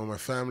spend time with my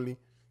family.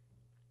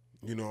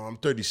 You know, I'm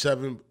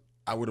 37.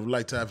 I would have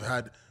liked to have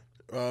had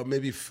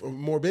maybe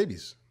more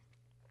babies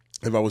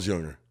if I was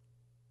younger.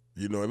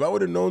 You know, if I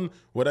would have known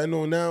what I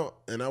know now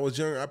and I was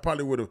younger, I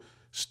probably would have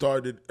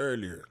started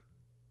earlier.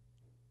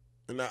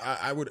 And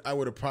I would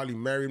have probably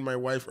married my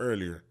wife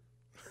earlier.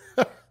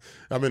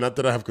 I mean, not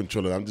that I have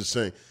control of it. I'm just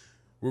saying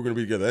we're going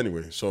to be together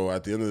anyway. So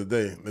at the end of the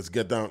day, let's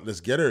get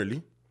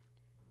early.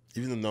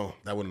 Even though, no,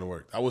 that wouldn't have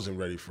worked. I wasn't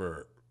ready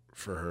for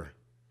her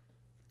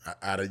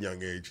at a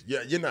young age.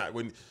 Yeah, you're not.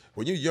 When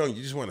you're young,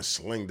 you just want to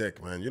sling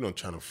dick, man. You don't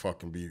try to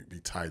fucking be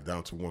tied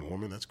down to one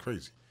woman. That's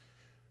crazy.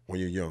 When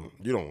you're young,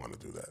 you don't want to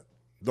do that.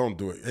 Don't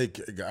do it.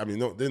 Hey, I mean,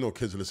 no, there's no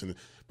kids listening.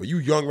 But you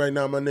young right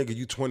now, my nigga.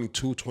 You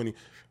 22, 20.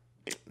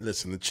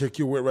 Listen, the chick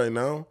you're with right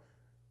now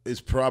is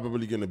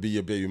probably going to be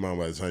your baby mom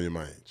by the time you're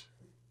my age.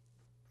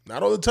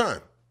 Not all the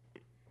time,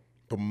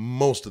 but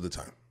most of the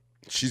time.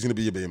 She's going to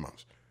be your baby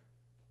mom's.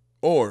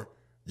 Or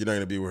you're not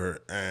going to be with her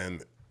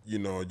and, you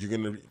know, you're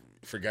going to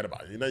forget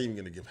about it. You're not even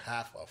going to give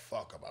half a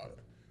fuck about it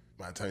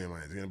by the time you're my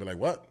age. You're going to be like,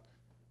 what?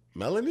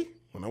 Melanie?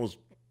 When I was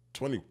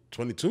 20,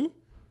 22?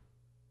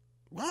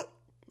 What?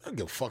 I don't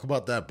give a fuck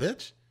about that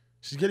bitch.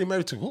 She's getting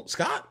married to who?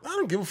 Scott? I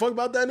don't give a fuck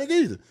about that nigga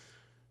either.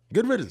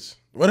 Good riddance.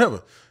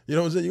 Whatever. You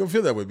know what I'm saying? You're going to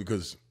feel that way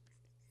because,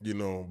 you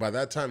know, by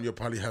that time, you'll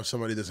probably have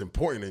somebody that's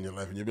important in your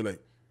life and you'll be like,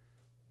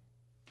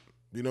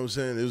 you know what I'm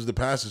saying? It was the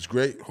past. It's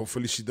great.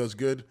 Hopefully she does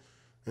good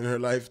in her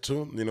life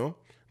too, you know?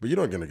 But you're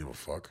not going to give a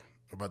fuck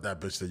about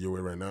that bitch that you're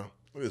with right now.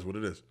 It is what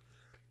it is.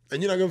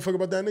 And you're not going to fuck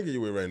about that nigga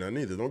you're with right now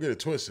neither. Don't get it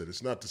twisted.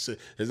 It's not the same.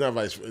 It's not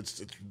vice. It's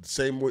the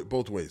same way,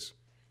 both ways.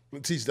 I'm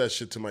going to teach that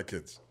shit to my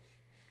kids.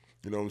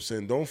 You know what I'm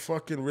saying? Don't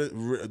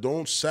fucking,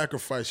 don't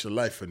sacrifice your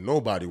life for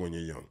nobody when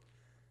you're young.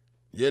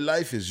 Your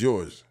life is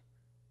yours.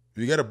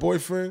 If you got a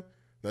boyfriend,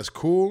 that's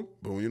cool.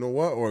 But you know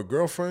what? Or a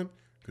girlfriend,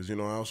 because, you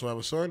know, I also have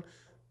a son.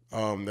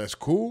 That's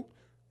cool.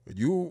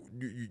 You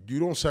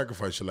don't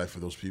sacrifice your life for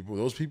those people.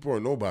 Those people are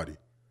nobody.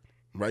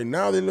 Right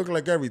now, they look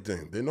like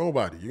everything. They're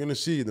nobody. You're going to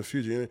see in the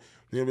future. You're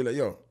going to be like,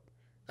 yo,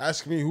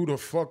 ask me who the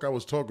fuck I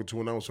was talking to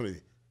when I was 20.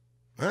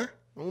 Huh?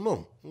 I don't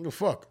know. Who the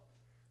fuck?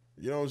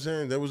 You know what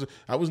I'm saying?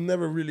 I was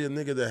never really a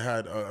nigga that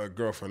had a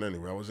girlfriend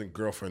anyway. I wasn't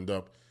girlfriend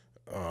up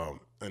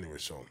anyway,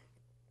 so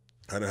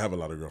I didn't have a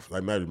lot of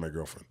girlfriends. I married my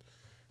girlfriend.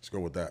 Let's go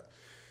with that.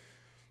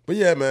 But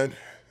yeah, man.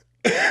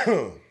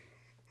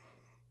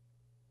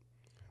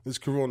 This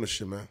corona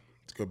shit, man.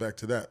 Let's go back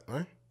to that,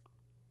 right?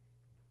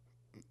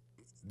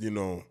 You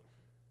know,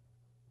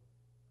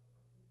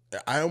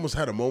 I almost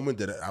had a moment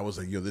that I was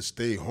like, yo, this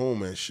stay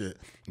home and shit.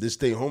 This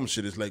stay home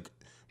shit is like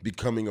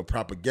becoming a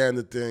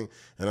propaganda thing.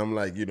 And I'm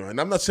like, you know,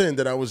 and I'm not saying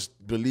that I was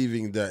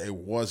believing that it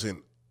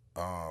wasn't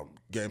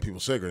getting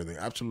people sick or anything.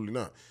 Absolutely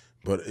not.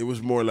 But it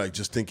was more like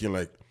just thinking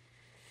like,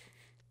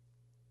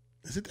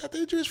 is it that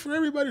dangerous for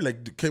everybody?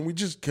 Like, can we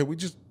just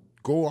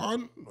go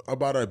on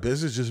about our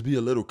business, just be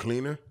a little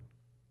cleaner?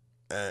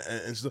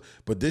 And stuff.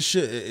 But this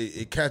shit,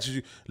 it catches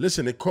you.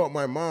 Listen, it caught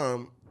my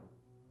mom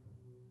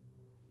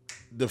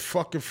the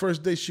fucking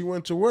first day she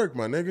went to work,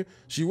 my nigga.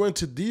 She went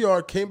to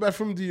DR, came back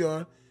from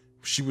DR.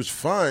 She was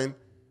fine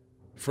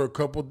for a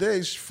couple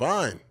days,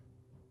 fine.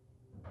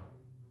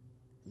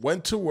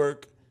 Went to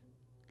work.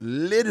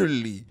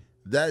 Literally,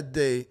 that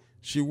day,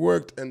 she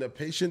worked, and the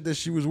patient that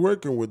she was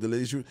working with, the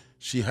lady,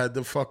 she had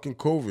the fucking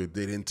COVID.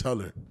 They didn't tell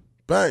her.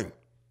 Bang.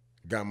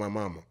 Got my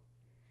mama.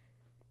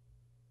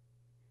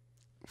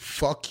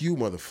 Fuck you,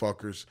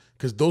 motherfuckers.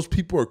 Because those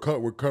people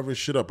were covering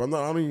shit up. I'm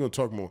not even going to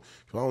talk more.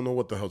 I don't know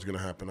what the hell's going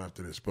to happen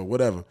after this. But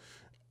whatever.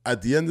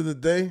 At the end of the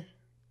day,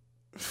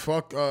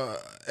 fuck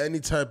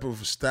any type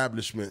of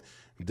establishment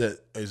that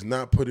is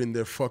not putting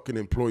their fucking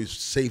employees'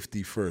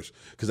 safety first.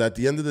 Because at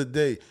the end of the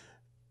day,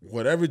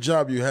 whatever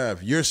job you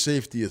have, your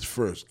safety is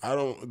first. I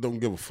don't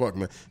give a fuck,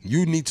 man.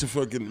 You need to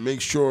fucking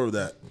make sure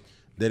that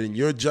in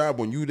your job,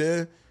 when you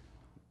there,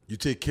 you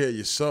take care of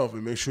yourself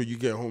and make sure you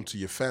get home to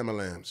your family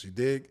lambs. You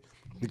dig?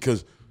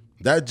 Because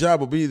that job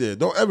will be there.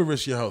 Don't ever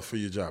risk your health for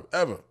your job.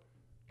 Ever.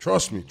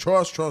 Trust me.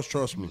 Trust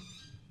me.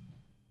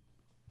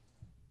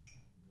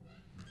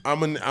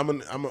 I'm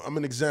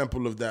an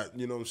example of that,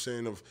 you know what I'm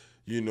saying, of,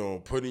 you know,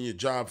 putting your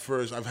job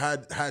first. I've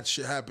had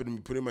shit happen to me,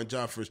 putting my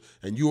job first,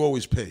 and you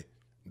always pay.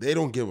 They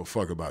don't give a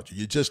fuck about you.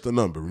 You're just a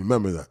number.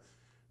 Remember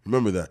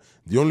that.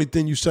 The only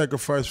thing you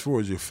sacrifice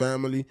for is your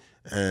family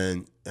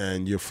and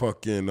your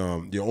fucking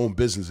your own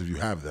business if you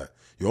have that.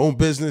 Your own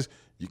business,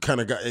 you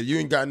kind of got, if you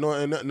ain't got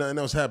nothing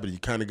else happening, you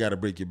kind of got to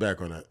break your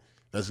back on that.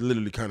 That's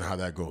literally kind of how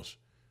that goes.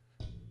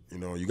 You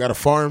know, you got a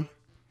farm.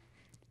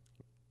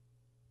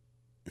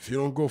 If you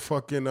don't go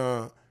fucking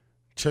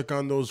check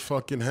on those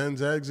fucking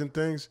hens' eggs and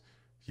things,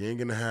 you ain't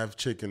gonna have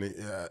chicken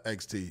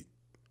eggs to eat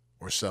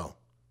or sell.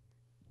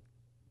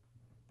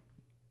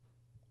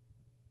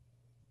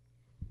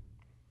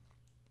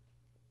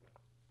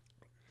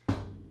 I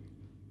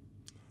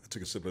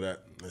took a sip of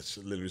that. I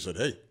literally said,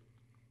 "Hey,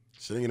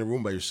 sitting in a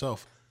room by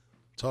yourself,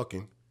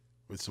 talking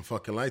with some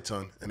fucking lights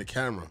on and a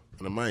camera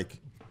and a mic."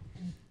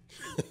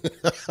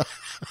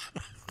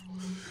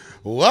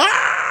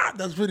 What?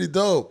 That's pretty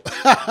dope.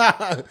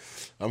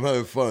 I'm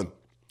having fun.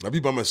 I be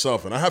by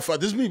myself, and I have fun.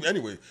 This is me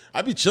anyway.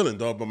 I be chilling,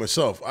 dog, by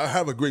myself. I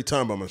have a great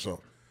time by myself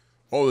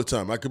all the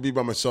time. I could be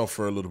by myself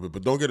for a little bit,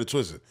 but don't get it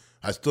twisted.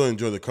 I still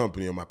enjoy the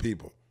company of my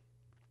people.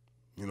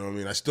 You know what I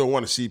mean? I still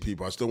want to see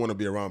people. I still want to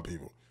be around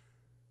people.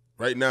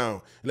 Right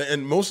now,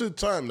 and most of the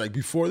time, like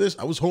before this,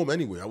 I was home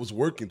anyway. I was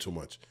working too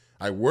much.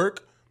 I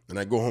work and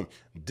I go home.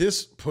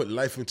 This put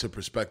life into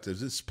perspective.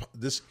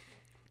 This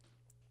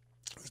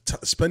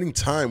spending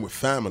time with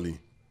family.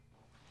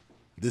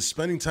 This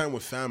spending time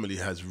with family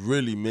has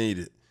really made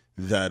it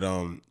that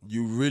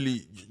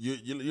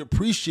you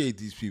appreciate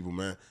these people,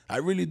 man. I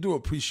really do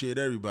appreciate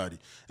everybody.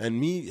 And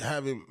me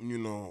having, you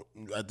know,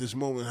 at this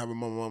moment having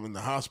my mom in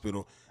the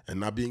hospital and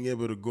not being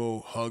able to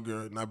go hug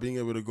her, not being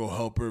able to go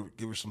help her,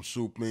 give her some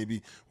soup,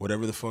 maybe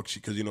whatever the fuck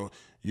because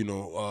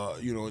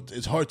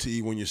it's hard to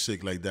eat when you're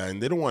sick like that,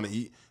 and they don't want to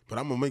eat, but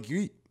I'm gonna make you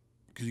eat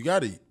because you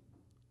gotta eat.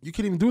 You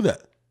can't even do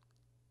that.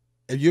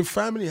 If your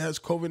family has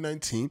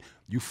COVID-19,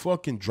 you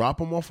fucking drop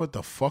them off at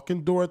the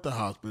fucking door at the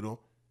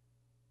hospital,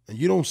 and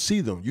you don't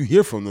see them. You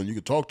hear from them. You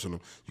can talk to them.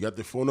 You got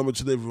their phone number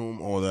to their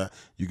room, all that.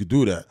 You could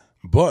do that.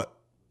 But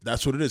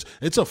that's what it is.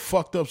 It's a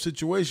fucked up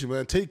situation,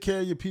 man. Take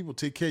care of your people.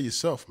 Take care of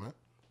yourself, man.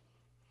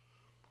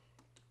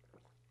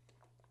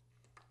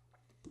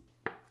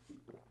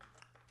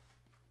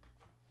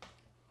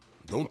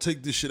 Don't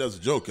take this shit as a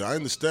joke. I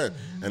understand.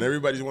 And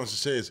everybody wants to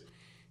say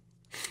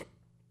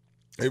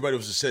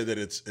that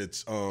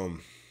it's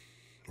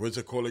what's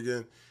it called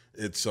again?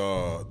 It's the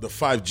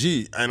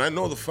 5G. And I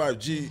know the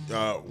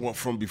 5G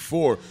from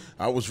before.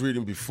 I was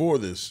reading before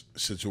this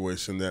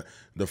situation that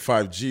the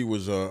 5G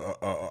was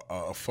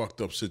a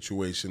fucked up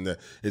situation, that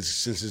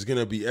since it's going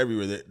to be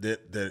everywhere,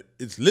 that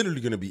it's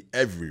literally going to be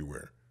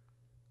everywhere.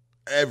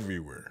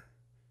 Everywhere.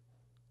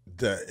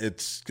 That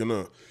it's going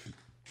to,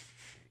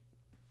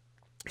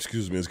 it's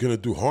going to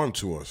do harm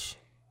to us.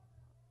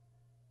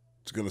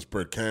 It's going to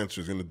spread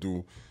cancer. It's going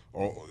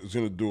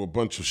to do a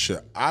bunch of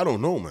shit. I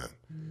don't know, man.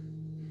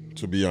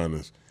 To be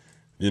honest,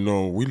 you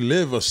know, we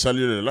live a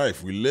cellular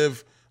life. We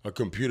live a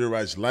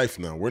computerized life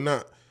now. We're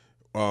not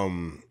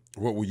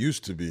what we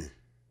used to be.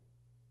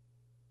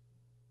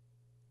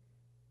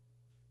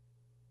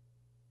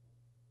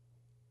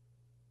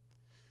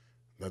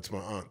 That's my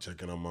aunt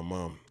checking on my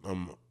mom.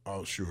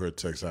 I'll shoot her a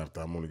text after.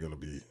 I'm only gonna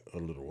be a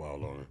little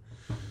while on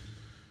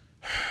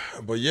her.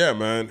 But yeah,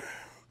 man,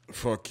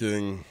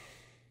 fucking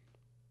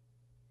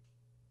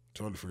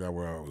totally forgot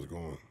where I was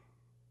going.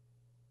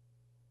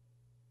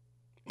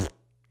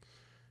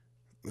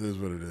 It is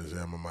what it is.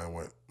 Yeah, my mind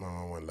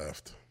went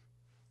left.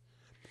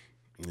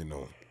 You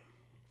know,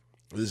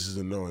 this is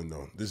annoying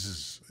though. This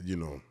is, you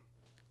know,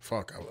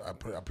 fuck. I'm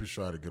pretty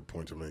sure I had a good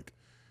point to make.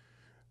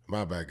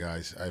 My bad,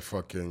 guys. I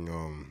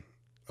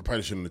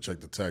probably shouldn't have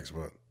checked the text,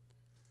 but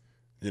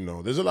you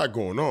know, there's a lot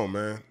going on,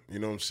 man. You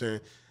know what I'm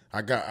saying?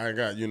 I got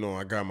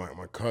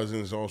my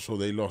cousins also.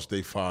 They lost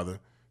their father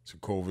to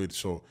COVID,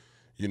 so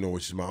you know,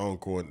 which is my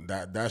uncle, and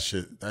that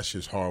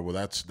shit's horrible.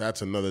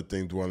 That's another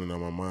thing dwelling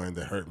on my mind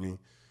that hurt me.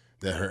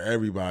 That hurt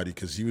everybody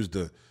because he was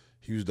the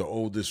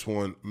oldest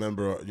one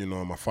member, you know,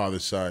 on my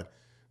father's side,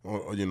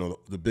 or you know,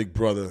 the big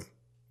brother,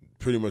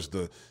 pretty much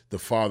the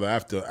father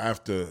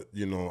after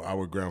you know,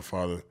 our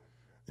grandfather,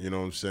 you know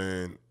what I'm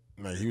saying?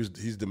 Like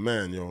he's the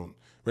man, you know.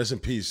 Rest in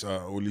peace,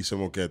 Ulises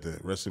Moquete.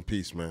 Rest in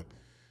peace, man.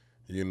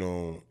 You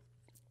know,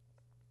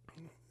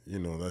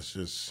 that's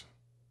just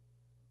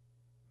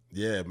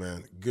Yeah,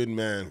 man. Good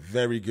man.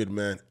 Very good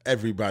man.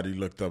 Everybody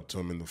looked up to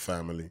him in the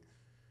family.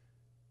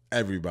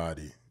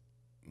 Everybody.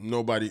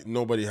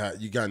 Nobody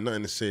had, you got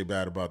nothing to say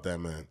bad about that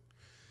man.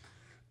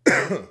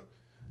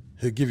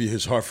 He'll give you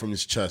his heart from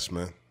his chest,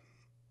 man.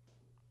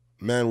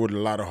 Man with a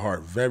lot of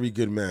heart. Very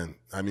good man.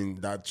 I mean,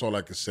 that's all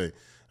I can say.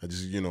 I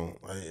just,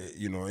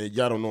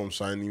 y'all don't know him,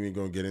 so I ain't even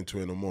gonna get into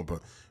it no more.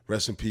 But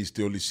rest in peace,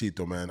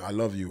 Diolicito, man. I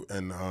love you.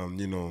 And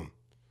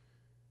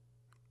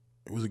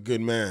it was a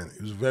good man.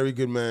 He was a very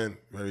good man.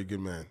 Very good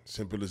man.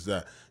 Simple as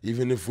that.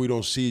 Even if we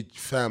don't see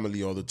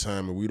family all the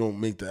time and we don't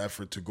make the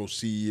effort to go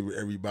see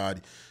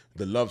everybody,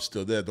 the love's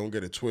still there. Don't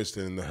get it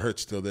twisted, and the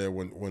hurt's still there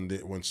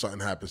when something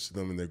happens to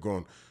them and they're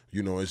gone.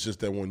 It's just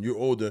that when you're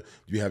older,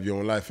 you have your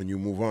own life and you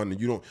move on, and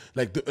you don't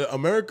like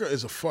America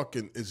is a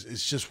fucking.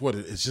 It's just what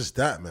it's just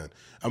that, man.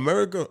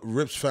 America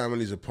rips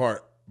families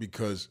apart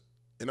because,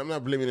 and I'm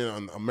not blaming it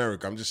on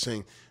America. I'm just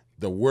saying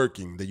the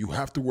working, that you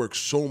have to work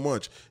so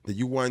much that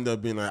you wind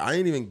up being like, I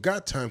ain't even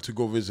got time to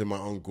go visit my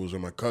uncles or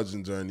my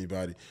cousins or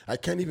anybody. I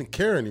can't even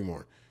care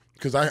anymore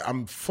because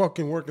I'm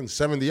fucking working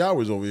 70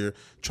 hours over here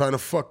trying to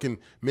fucking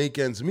make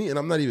ends meet, and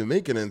I'm not even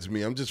making ends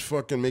meet. I'm just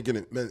fucking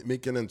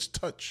making ends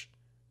touch.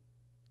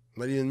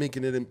 I'm not even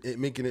making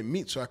it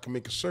meet so I can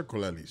make a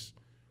circle at least.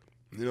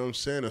 You know what I'm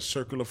saying? A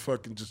circle of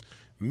fucking just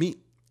meat.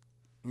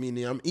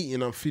 Meaning I'm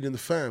eating, I'm feeding the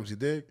fams, you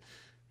dig?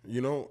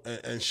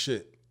 And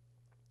shit.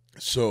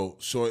 So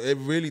it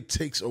really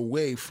takes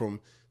away from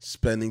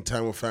spending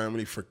time with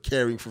family, for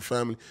caring for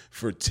family,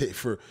 for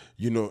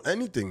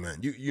anything, man.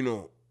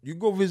 You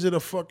go visit a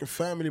fucking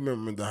family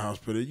member in the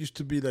hospital. It used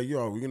to be like,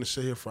 yo, we're gonna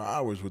sit here for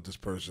hours with this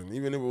person,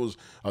 even if it was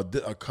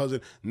a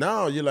cousin.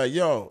 Now you're like,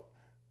 yo,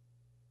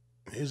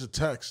 here's a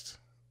text.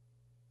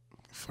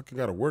 I fucking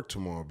gotta work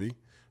tomorrow, B.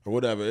 Or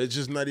whatever. It's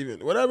just not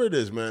even, whatever it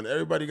is, man.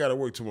 Everybody got to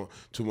work too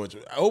much.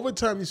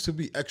 Overtime used to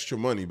be extra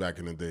money back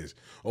in the days.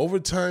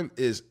 Overtime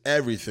is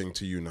everything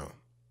to you now.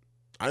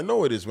 I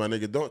know it is, my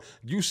nigga. Don't,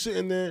 you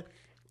sitting there,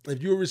 if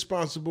you're a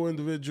responsible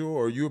individual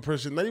or you're a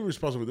person, not even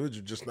responsible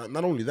individual, just not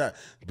only that,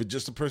 but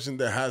just a person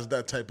that has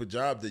that type of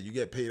job that you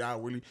get paid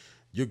hourly,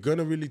 you're going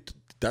to really,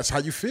 that's how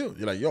you feel.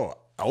 You're like, yo,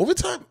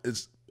 overtime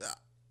is,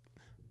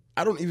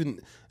 I don't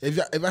even,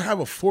 if I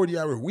have a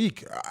 40-hour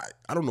week,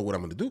 I don't know what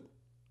I'm going to do.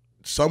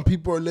 Some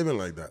people are living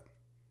like that.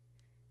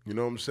 You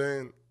know what I'm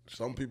saying?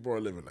 Some people are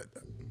living like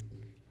that.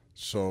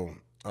 So,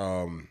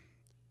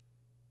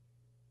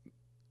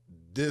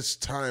 this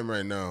time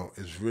right now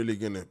is really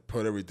going to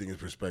put everything in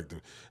perspective,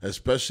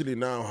 especially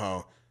now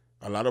how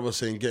a lot of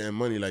us ain't getting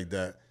money like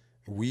that.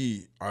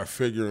 We are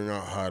figuring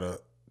out how to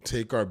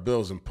take our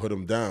bills and put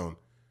them down,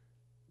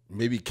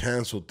 maybe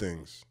cancel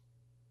things.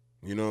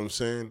 You know what I'm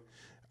saying?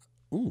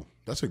 Ooh,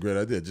 that's a great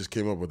idea. Just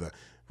came up with that.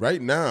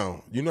 Right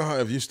now, you know how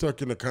if you're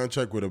stuck in a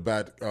contract with a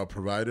bad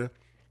provider,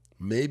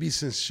 maybe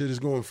since shit is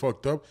going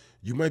fucked up,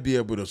 you might be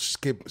able to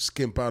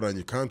skimp out on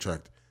your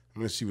contract.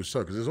 I'm gonna see what's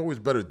up because there's always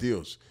better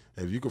deals.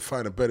 If you can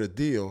find a better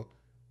deal,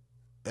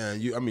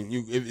 and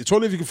it's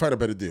only if you can find a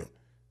better deal.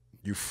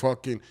 You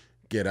fucking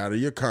get out of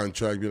your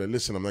contract. Be like,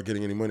 listen, I'm not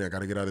getting any money. I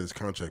gotta get out of this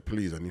contract.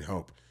 Please, I need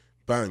help.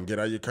 Bang, get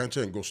out of your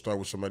contract and go start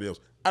with somebody else.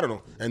 I don't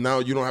know. And now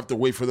you don't have to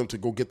wait for them to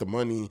go get the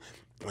money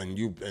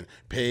and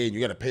pay, and you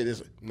gotta pay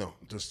this. No,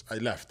 just I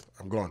left.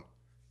 I'm gone.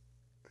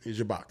 Here's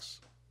your box.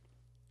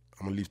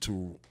 I'm gonna leave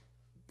to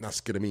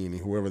Naskeramini,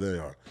 whoever they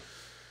are.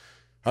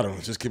 I don't know.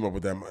 It just came up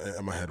with that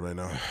in my head right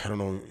now. I don't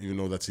know even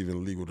know that's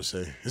even legal to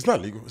say. It's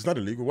not legal. It's not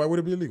illegal. Why would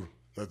it be illegal?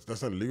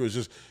 That's not illegal. It's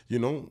just,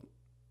 you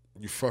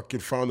fucking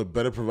found a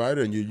better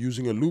provider and you're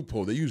using a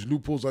loophole. They use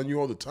loopholes on you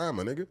all the time,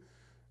 my nigga.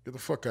 Get the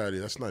fuck out of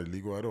here. That's not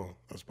illegal at all.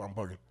 I'm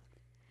bugging.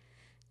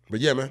 But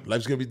yeah, man,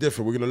 life's going to be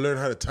different. We're going to learn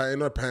how to tie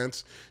in our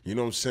pants. You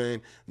know what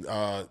I'm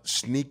saying?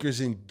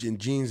 Sneakers and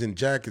jeans and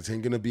jackets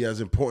ain't going to be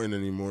as important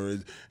anymore.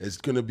 It's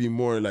going to be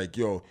more like,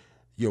 yo,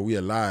 we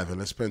alive and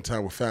let's spend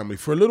time with family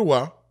for a little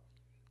while.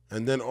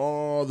 And then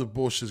all the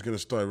bullshit's going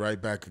to start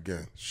right back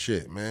again.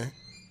 Shit, man.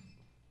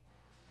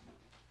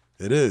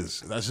 It is.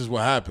 That's just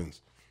what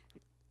happens.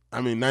 I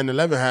mean,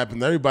 9/11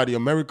 happened.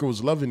 America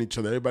was loving each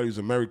other. Everybody was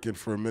American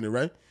for a minute,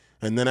 right?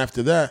 And then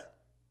after that,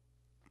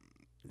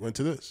 went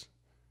to this.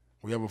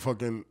 We have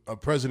a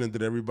president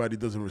that everybody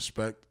doesn't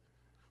respect.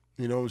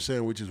 You know what I'm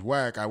saying? Which is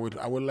whack. I would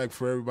like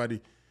for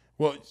everybody.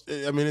 Well,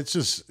 I mean, it's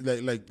just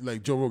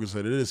like Joe Rogan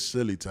said. It is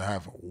silly to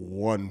have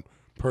one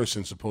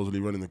person supposedly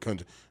running the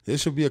country. There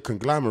should be a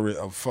conglomerate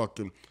of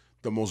fucking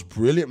the most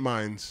brilliant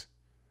minds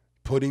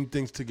putting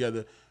things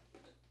together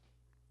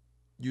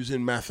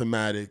using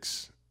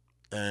mathematics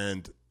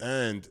and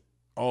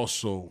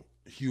also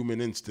human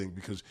instinct,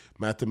 because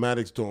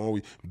mathematics don't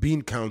always,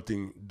 bean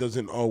counting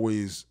doesn't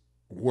always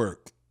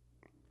work.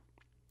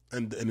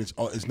 And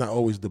it's not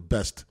always the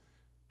best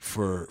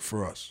for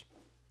us.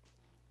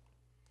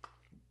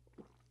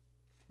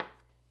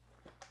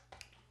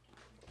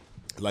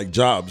 Like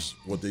jobs,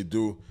 what they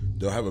do,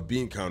 they'll have a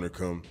bean counter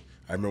come.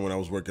 I remember when I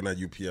was working at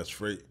UPS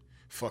Freight.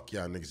 Fuck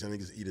y'all niggas. Y'all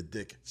niggas eat a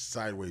dick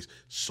sideways,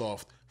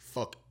 soft.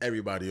 Fuck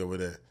everybody over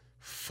there.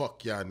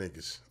 Fuck y'all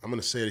niggas. I'm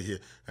going to say it here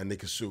at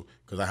Nigga Sue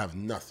because I have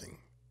nothing.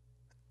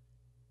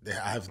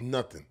 I have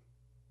nothing.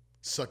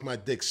 Suck my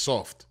dick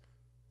soft.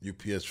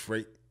 UPS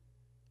Freight.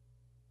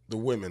 The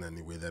women,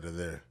 anyway, that are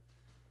there.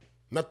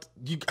 Not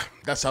you.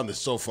 That sounded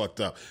so fucked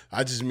up.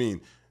 I just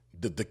mean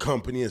the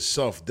company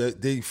itself.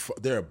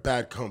 They're a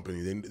bad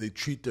company. They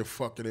treat their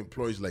fucking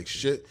employees like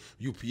shit.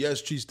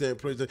 UPS treats their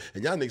employees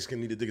and y'all niggas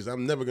can need a dick.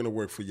 I'm never gonna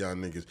work for y'all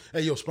niggas.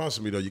 Hey, yo,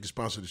 sponsor me though. You can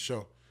sponsor the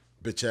show.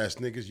 Bitch ass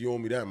niggas, you owe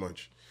me that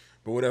much.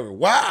 But whatever.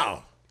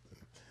 Wow.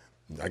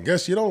 I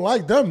guess you don't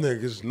like them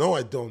niggas. No,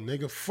 I don't,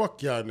 nigga.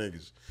 Fuck y'all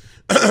niggas.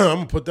 I'm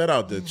gonna put that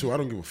out there too. I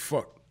don't give a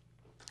fuck.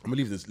 I'm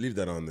gonna leave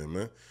that on there,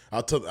 man.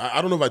 I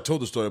don't know if I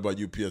told the story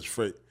about UPS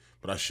Freight,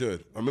 but I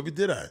should. Or maybe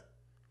did I?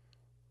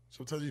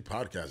 Sometimes you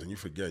podcast and you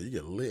forget. You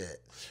get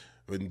lit.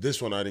 But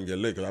this one I didn't get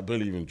lit because I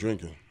barely even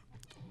drinking.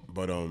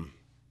 But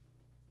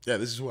yeah,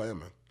 this is who I am,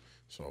 man.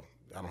 So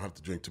I don't have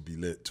to drink to be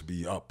lit, to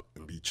be up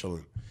and be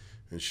chilling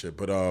and shit.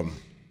 But damn,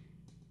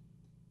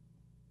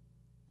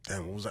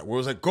 where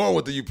was I going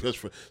with the UPS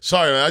Freight?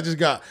 Sorry,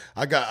 man.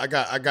 I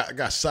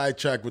got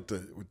sidetracked with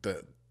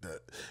the.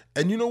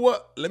 And you know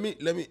what? Let me.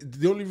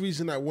 The only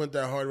reason I went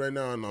that hard right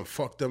now and I'm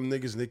fuck them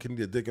niggas and they can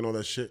be a dick and all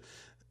that shit.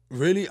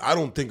 Really, I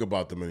don't think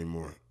about them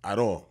anymore at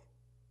all.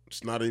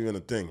 It's not even a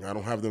thing. I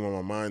don't have them on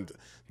my mind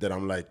that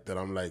I'm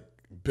like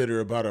bitter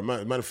about it.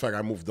 Matter of fact,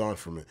 I moved on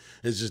from it.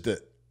 It's just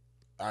that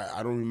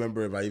I don't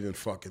remember if I even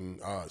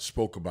fucking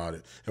spoke about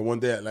it. And one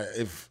day, like,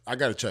 if I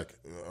gotta check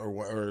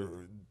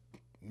or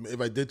if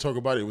I did talk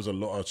about it, it was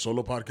a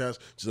solo podcast.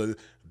 So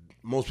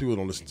most people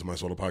don't listen to my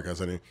solo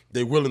podcast anymore.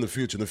 They will in the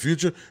future. In the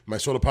future, my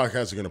solo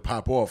podcasts are going to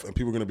pop off and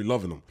people are going to be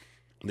loving them.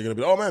 And they're going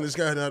to be, oh man, this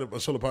guy had a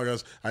solo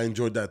podcast. I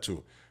enjoyed that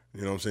too.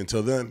 You know what I'm saying?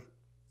 Till then,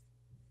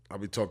 I'll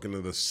be talking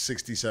to the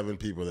 67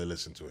 people that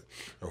listen to it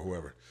or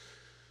whoever.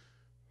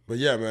 But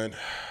yeah, man,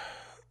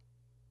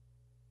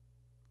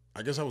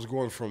 I guess I was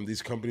going from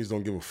these companies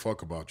don't give a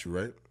fuck about you,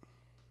 right?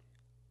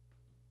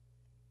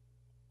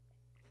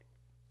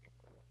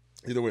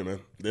 Either way, man,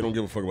 they don't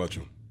give a fuck about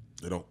you.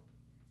 They don't.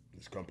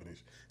 These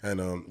companies. And,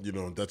 you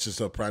know, that's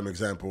just a prime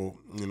example,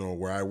 you know,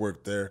 where I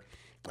worked there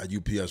at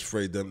UPS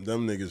Freight. Them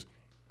niggas,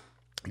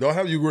 they'll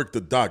have you work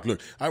the dock. Look,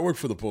 I work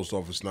for the post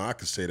office now. I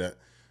can say that.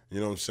 You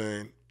know what I'm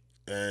saying?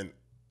 And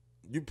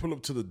you pull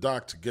up to the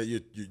dock to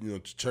get to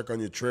check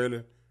on your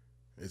trailer.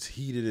 It's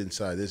heated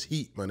inside. There's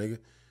heat, my nigga.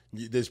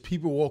 There's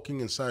people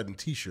walking inside in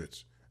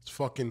T-shirts. It's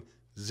fucking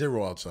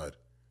zero outside.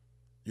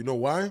 You know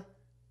why?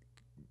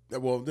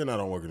 Well, they're not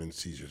all working in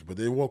T-shirts, but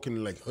they're walking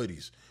in like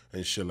hoodies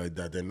and shit like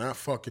that. They're not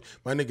fucking...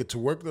 My nigga, to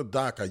work the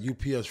dock at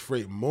UPS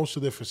Freight, most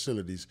of their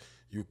facilities,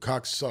 you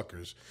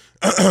cocksuckers,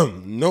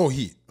 no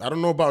heat. I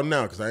don't know about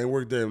now because I ain't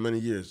worked there in many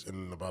years,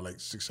 in about like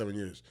 6-7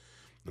 years.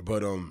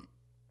 But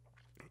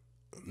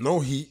no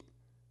heat.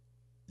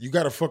 You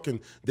gotta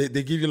fucking... They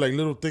give you like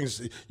little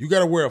things. You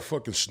gotta wear a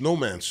fucking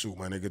snowman suit,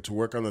 my nigga, to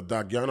work on the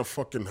dock. You're on a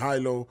fucking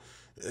high-low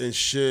and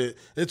shit.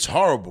 It's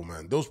horrible,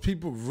 man. Those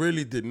people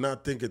really did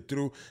not think it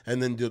through.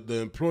 And then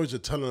the employees are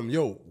telling them,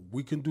 yo,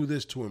 we can do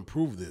this to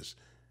improve this.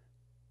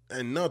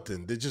 And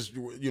nothing. They just,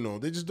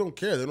 they just don't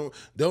care.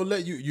 They'll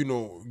let you,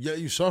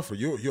 you suffer.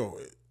 Yo,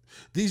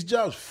 these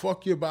jobs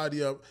fuck your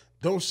body up.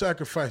 Don't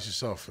sacrifice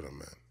yourself for them,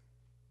 man.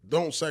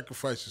 Don't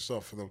sacrifice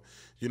yourself for them.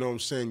 You know what I'm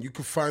saying? You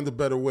can find a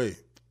better way.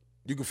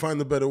 You can find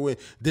a better way.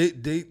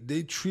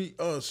 They treat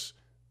us,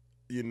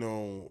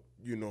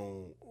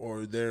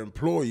 or their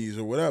employees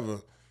or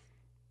whatever,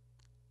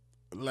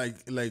 like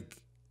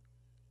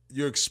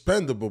you're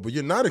expendable, but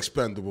you're not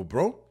expendable,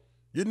 bro.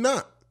 You're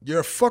not. You're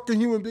a fucking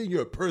human being.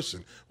 You're a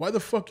person. Why the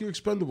fuck are you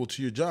expendable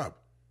to your job?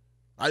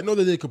 I know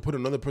that they could put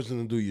another person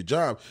to do your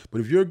job, but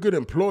if you're a good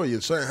employee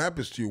and something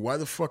happens to you, why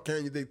the fuck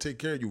can't they take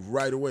care of you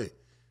right away?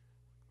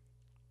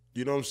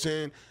 You know what I'm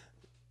saying?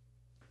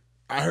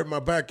 I hurt my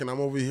back and I'm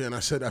over here and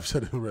I've said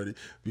it already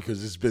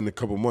because it's been a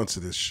couple months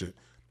of this shit.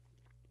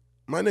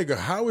 My nigga,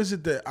 how is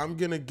it that I'm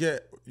going to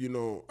get,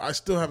 I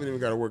still haven't even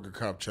got to work a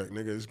cop check,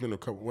 nigga. It's been a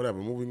couple, whatever.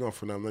 Moving on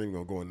for now. I'm not even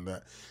going to go into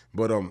that.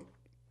 But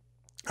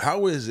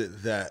how is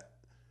it that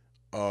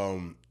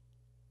I'm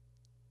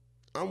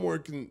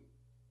working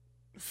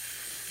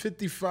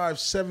 55,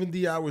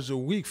 70 hours a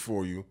week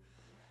for you,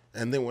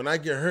 and then when I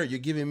get hurt, you're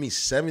giving me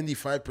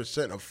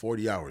 75% of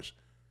 40 hours?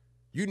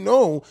 You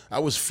know I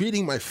was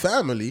feeding my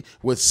family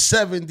with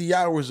 70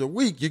 hours a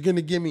week. You're going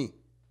to give me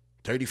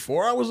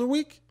 34 hours a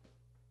week?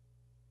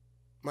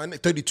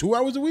 32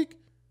 hours a week?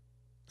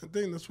 I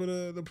think that's what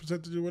the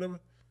percentage or whatever.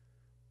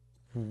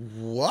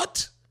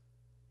 What?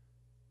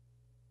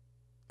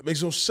 It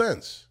makes no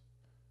sense.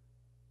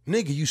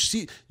 Nigga, you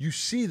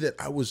see that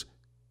I was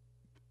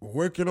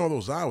working all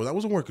those hours. I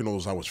wasn't working all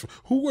those hours.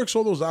 Who works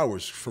all those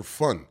hours for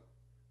fun?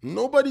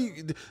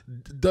 Nobody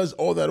does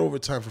all that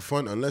overtime for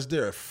fun unless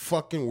they're a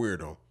fucking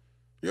weirdo.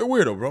 You're a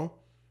weirdo, bro.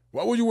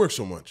 Why would you work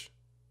so much?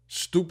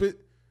 Stupid.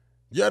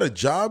 You had a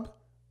job,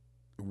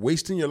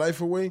 wasting your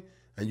life away,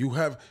 and you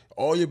have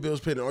all your bills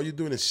paid, and all you're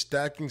doing is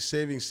stacking,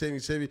 saving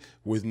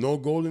with no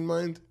goal in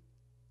mind?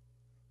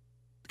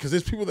 Because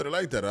there's people that are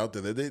like that out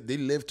there. They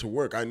live to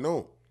work. I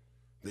know.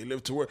 They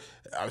live to work.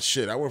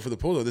 Shit, I work for the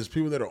post office. There's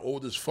people that are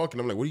old as fuck,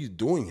 and I'm like, what are you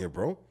doing here,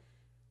 bro?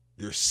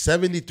 You're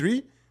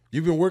 73?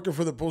 You've been working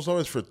for the post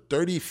office for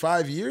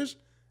 35 years?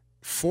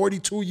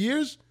 42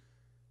 years?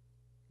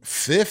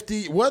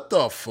 50? What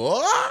the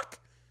fuck?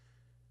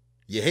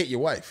 You hate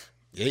your wife.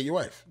 You hate your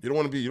wife. You don't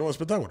want to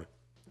spend time with her.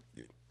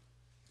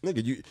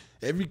 Nigga,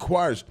 it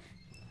requires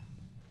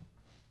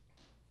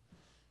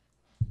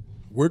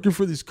working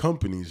for these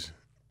companies.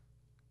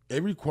 They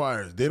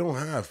don't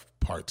have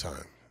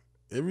part-time.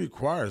 It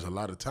requires a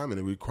lot of time, and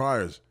it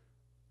requires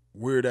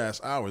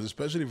weird-ass hours,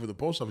 especially for the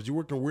post office. You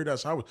work in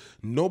weird-ass hours.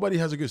 Nobody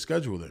has a good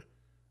schedule there.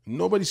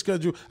 Nobody's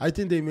schedule. I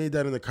think they made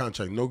that in the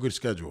contract. No good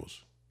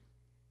schedules.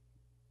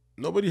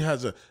 Nobody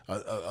has a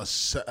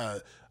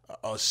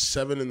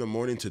 7 in the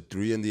morning to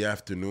 3 in the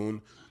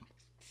afternoon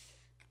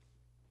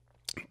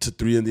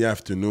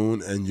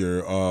and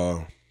you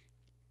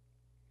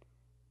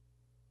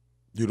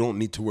don't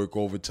need to work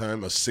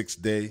overtime, a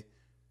 6-day.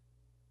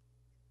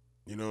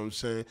 You know what I'm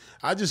saying?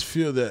 I just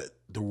feel that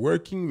the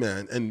working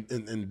man, and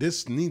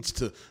this needs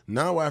to,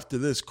 now after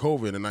this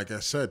COVID, and like I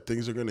said,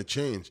 things are going to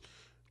change.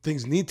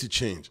 Things need to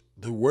change.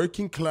 The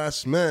working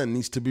class man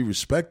needs to be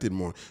respected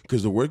more,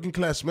 because the working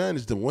class man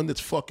is the one that's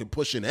fucking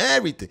pushing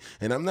everything.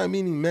 And I'm not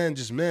meaning man,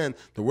 just man,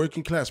 the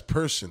working class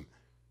person.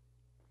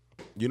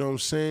 You know what I'm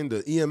saying?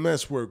 The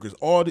EMS workers,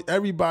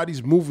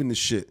 everybody's moving the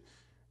shit.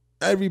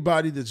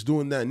 Everybody that's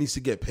doing that needs to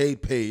get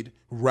paid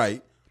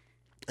right.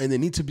 And they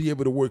need to be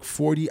able to work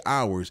 40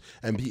 hours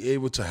and be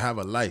able to have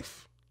a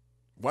life.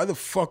 Why the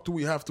fuck do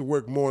we have to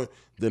work more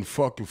than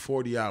fucking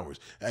 40 hours?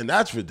 And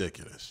that's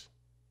ridiculous.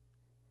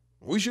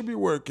 We should be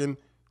working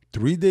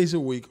 3 days a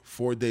week,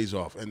 4 days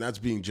off, and that's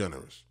being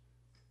generous.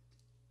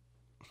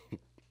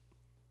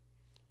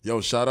 Yo,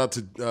 shout out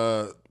to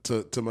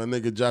my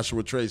nigga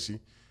Joshua Tracy.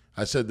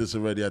 I said this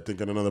already, I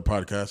think, on another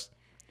podcast.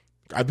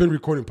 I've been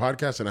recording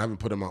podcasts and I haven't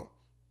put them out,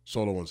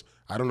 solo ones.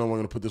 I don't know when I'm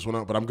going to put this one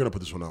out, but I'm going to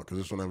put this one out because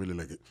this one I really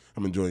like it.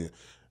 I'm enjoying it.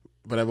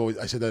 But I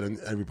said that in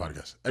every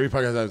podcast. Every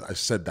podcast I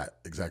said that,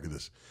 exactly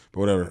this. But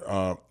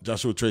whatever.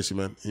 Joshua Tracy,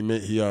 man,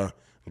 he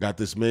got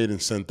this made and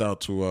sent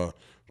out to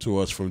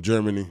us from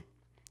Germany.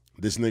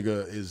 This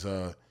nigga is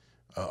a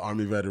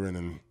Army veteran,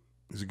 and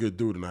he's a good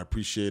dude, and I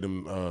appreciate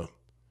him,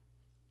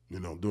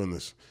 doing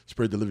this.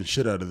 Sprayed the living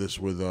shit out of this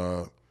with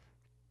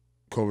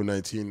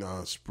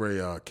COVID-19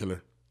 spray,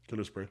 killer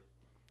spray.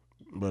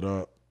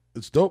 But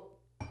it's dope,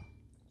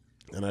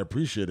 and I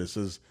appreciate it. It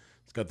says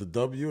it's got the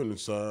W, and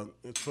it's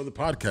for the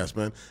podcast,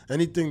 man.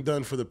 Anything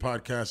done for the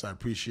podcast, I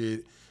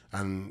appreciate,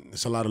 and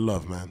it's a lot of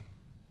love, man.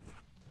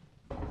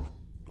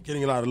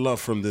 Getting a lot of love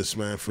from this,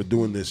 man, for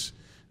doing this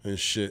and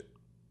shit.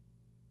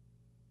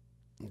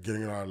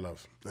 Getting a lot of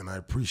love, and I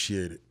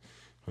appreciate it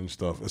and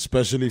stuff,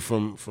 especially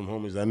from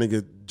homies. That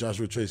nigga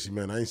Joshua Tracy,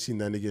 man, I ain't seen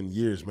that nigga in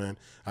years, man.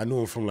 I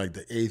knew him from like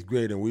the 8th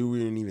grade, and we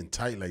weren't even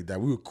tight like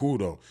that. We were cool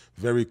though,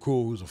 very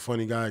cool. He was a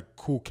funny guy,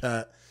 cool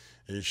cat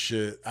and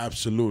shit,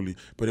 absolutely.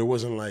 But it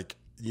wasn't like,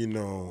 we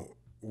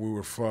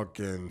were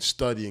fucking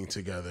studying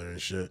together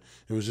and shit.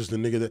 It was just a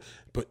nigga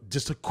but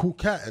just a cool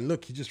cat. And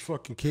look, he just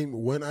fucking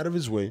went out of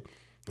his way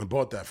and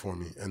bought that for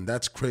me, and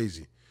that's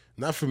crazy.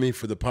 Not for me,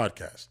 for the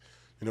podcast.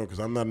 Because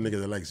I'm not a nigga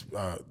that likes,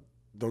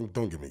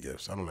 don't give me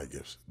gifts. I don't like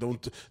gifts.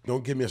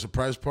 Don't give me a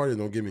surprise party,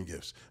 don't give me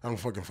gifts. I don't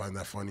fucking find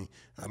that funny.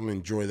 I don't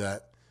enjoy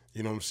that.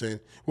 You know what I'm saying?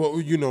 Well,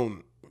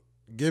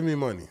 give me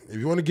money. If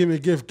you want to give me a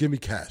gift, give me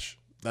cash.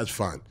 That's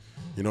fine.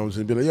 You know what I'm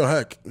saying? Be like, yo,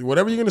 heck,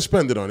 whatever you're going to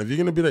spend it on. If you're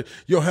going to be like,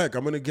 yo, heck,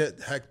 I'm going to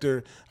get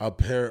Hector a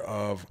pair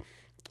of,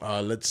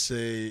 let's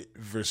say,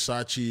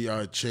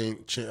 Versace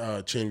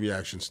chain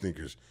reaction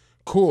sneakers.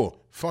 Cool.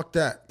 Fuck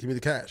that. Give me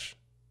the cash.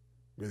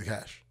 Give me the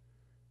cash.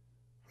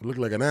 I look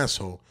like an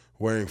asshole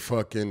wearing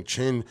fucking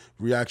chain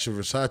reaction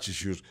Versace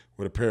shoes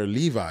with a pair of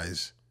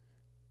Levi's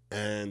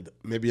and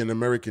maybe an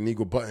American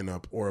Eagle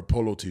button-up or a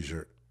polo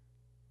T-shirt.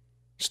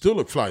 Still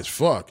look fly as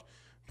fuck,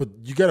 but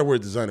you got to wear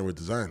designer with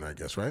design, I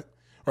guess, right?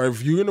 Or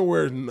if you're going to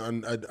wear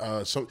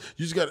some,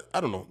 you just got to,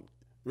 I don't know,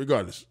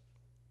 regardless.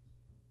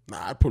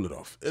 Nah, I'd pull it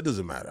off. It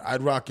doesn't matter.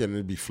 I'd rock it and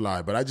it'd be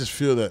fly, but I just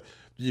feel that,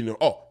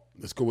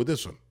 let's go with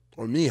this one.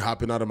 Or me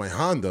hopping out of my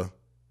Honda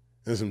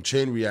and some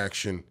chain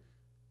reaction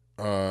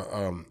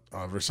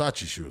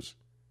Versace shoes.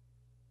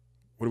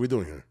 What are we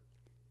doing here?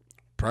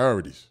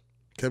 Priorities.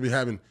 Can't be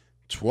having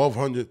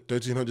 $1,200,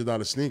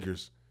 $1,300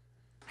 sneakers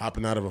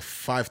hopping out of a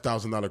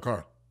 $5,000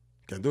 car.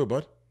 Can't do it,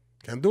 bud.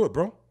 Can't do it,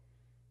 bro.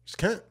 Just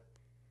can't.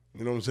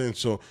 You know what I'm saying?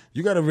 So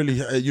you got to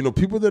really,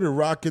 people that are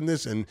rocking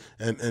this and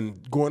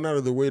going out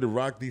of the way to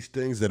rock these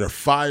things that are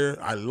fire.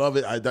 I love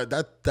it.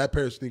 That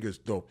pair of sneakers is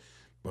dope.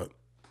 But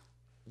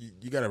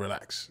you got to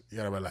relax. You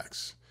got to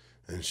relax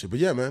and shit. But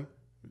yeah, man,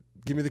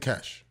 give me the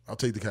cash. I'll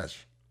take the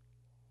cash.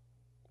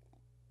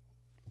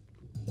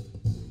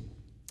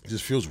 It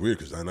just feels weird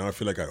because now I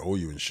feel like I owe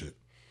you and shit.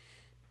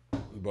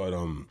 But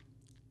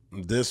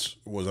this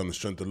was on the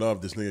strength of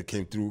love. This nigga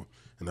came through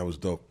and that was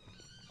dope.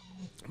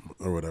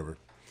 Or whatever.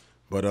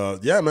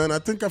 But yeah, man, I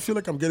feel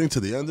like I'm getting to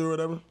the end or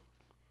whatever.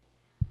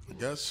 I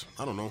guess.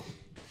 I don't know.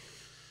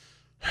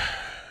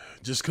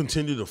 Just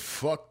continue to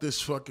fuck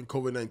this fucking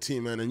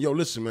COVID-19, man. And yo,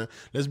 listen, man,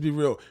 let's be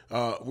real.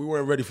 We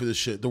weren't ready for this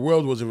shit. The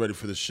world wasn't ready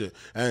for this shit.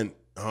 And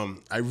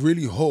I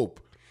really hope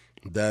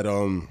that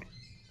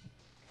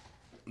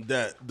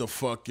that the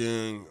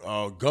fucking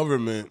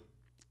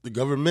the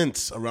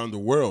governments around the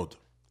world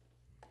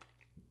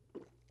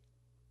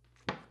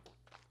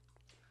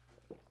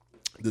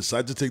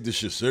decide to take this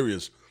shit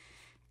serious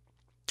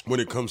when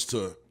it comes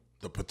to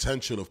the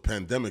potential of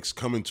pandemics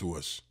coming to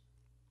us.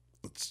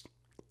 It's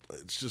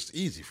just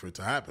easy for it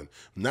to happen.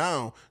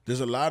 Now,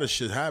 there's a lot of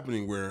shit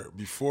happening where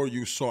before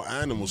you saw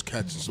animals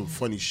catching some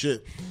funny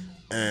shit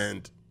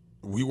and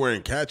we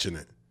weren't catching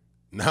it.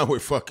 Now we're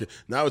fucking,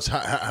 now it's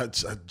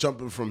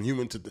jumping from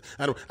human to,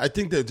 I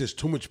think that there's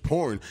too much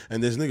porn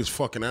and there's niggas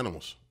fucking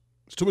animals.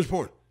 It's too much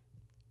porn.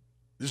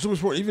 There's too much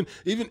porn.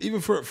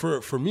 Even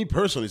for me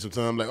personally,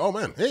 sometimes I'm like, oh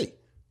man, hey,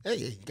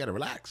 you gotta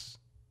relax.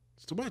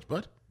 It's too much,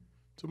 bud.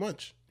 Too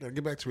much. You gotta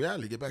get back to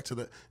reality. Get back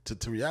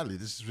to reality.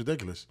 This is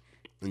ridiculous.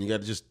 And you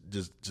gotta just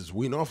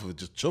wean off of it.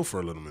 Just chill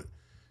for a little bit.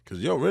 Cause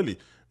really,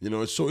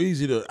 it's so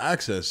easy to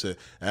access it.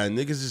 And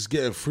niggas is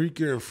getting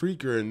freakier and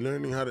freakier and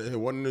learning how to,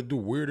 wanting to do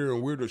weirder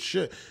and weirder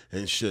shit.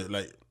 And shit,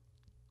 like,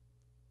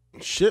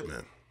 shit,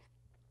 man.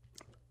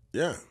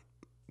 Yeah.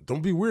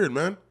 Don't be weird,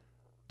 man.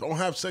 Don't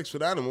have sex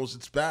with animals.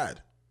 It's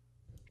bad.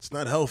 It's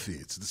not healthy.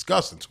 It's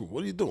disgusting too.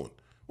 What are you doing?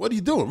 What are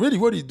you doing? Really,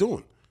 what are you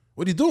doing?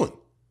 What are you doing?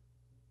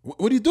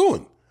 What are you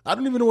doing? I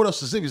don't even know what else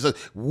to say. He's like,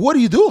 what are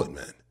you doing,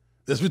 man?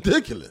 That's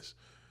ridiculous.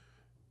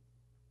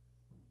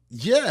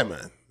 Yeah,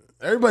 man.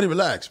 Everybody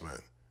relax, man.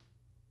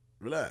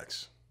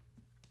 Relax.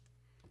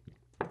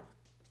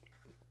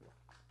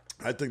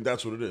 I think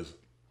that's what it is.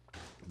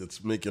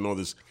 That's making all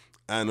this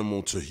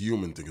animal to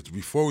human thing. It's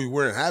before we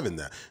weren't having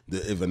that.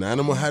 If an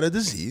animal had a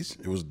disease,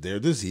 it was their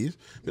disease.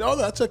 Oh,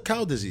 that's a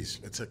cow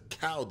disease. It's a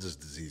cow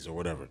disease or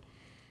whatever.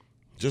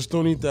 Just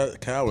don't eat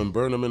that cow and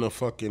burn them in a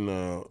fucking,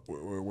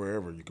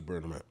 wherever you can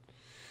burn them at.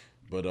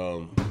 But,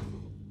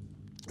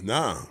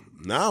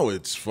 now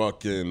it's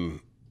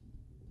fucking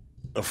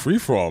a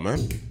free-for-all,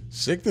 man.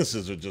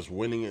 Sicknesses are just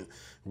winning.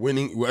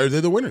 They're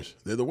the winners.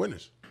 They're the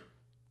winners.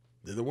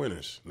 They're the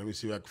winners. Let me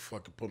see if I can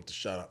fucking pump the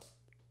shot up.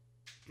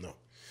 No.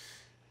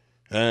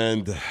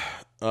 And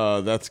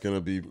that's going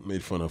to be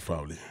made fun of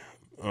probably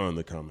in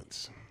the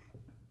comments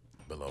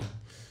below.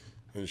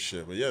 And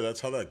shit. But yeah,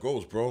 that's how that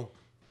goes, bro.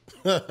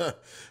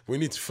 we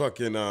need to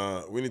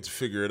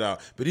figure it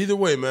out. But either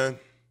way, man,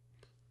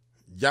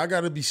 y'all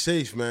gotta be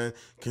safe, man.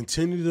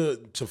 Continue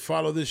to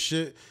follow this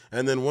shit.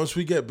 And then once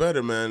we get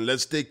better, man,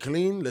 let's stay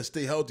clean, let's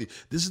stay healthy.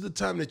 This is the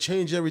time to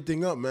change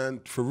everything up, man.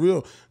 For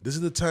real. This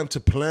is the time to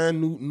plan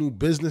new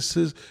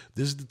businesses.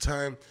 This is the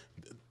time.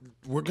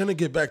 We're going to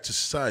get back to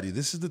society.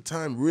 This is the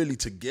time really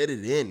to get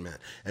it in, man,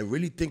 and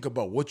really think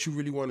about what you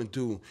really want to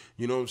do.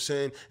 You know what I'm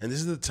saying? And this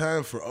is the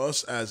time for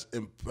us as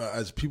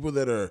people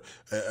that are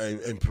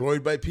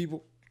employed by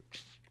people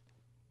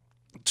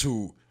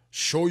to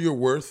show your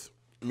worth,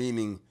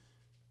 meaning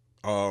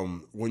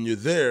when you're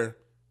there,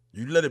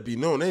 you let it be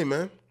known, hey,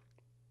 man,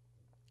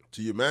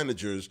 to your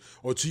managers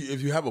or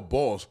if you have a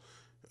boss,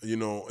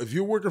 if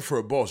you're working for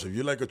a boss, if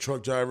you're like a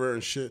truck driver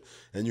and shit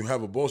and you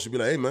have a boss, you be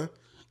like, hey, man,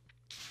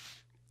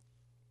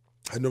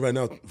 I know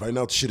right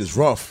now shit is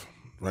rough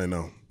right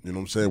now. You know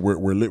what I'm saying?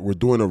 We're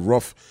doing a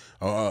rough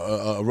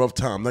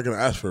time. I'm not gonna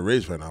ask for a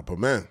raise right now, but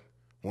man,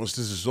 once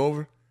this is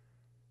over,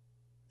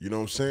 you know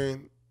what I'm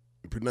saying?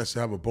 It'd be nice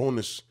to have a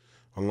bonus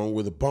along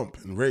with a bump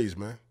and raise,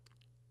 man.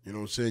 You know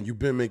what I'm saying? You've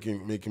been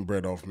making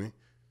bread off me,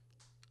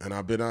 and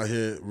I've been out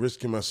here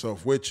risking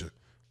myself with you.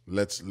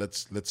 Let's let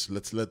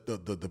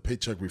the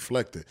paycheck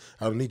reflect it.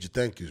 I don't need your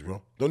thank yous,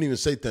 bro. Don't even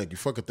say thank you.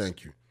 Fuck a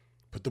thank you.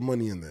 Put the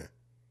money in there.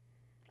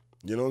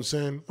 You know what I'm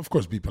saying? Of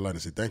course, be polite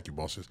and say thank you,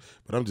 bosses.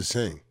 But I'm just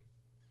saying,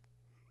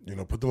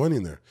 put the money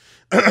in there.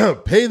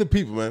 Pay the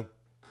people, man.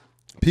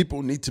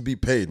 People need to be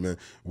paid, man.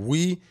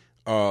 We,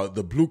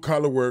 the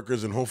blue-collar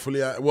workers, and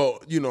hopefully I'm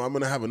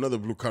going to have another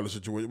blue-collar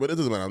situation. But it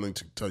doesn't matter. I'm going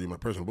to tell you my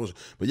personal bullshit.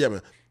 But yeah,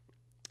 man,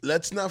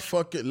 let's not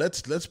fuck it.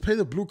 Let's pay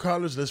the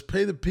blue-collars. Let's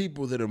pay the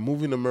people that are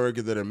moving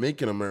America, that are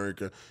making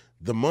America,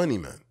 the money,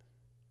 man.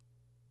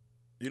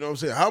 You know what I'm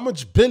saying? How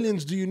much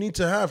billions do you need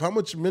to have? How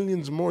much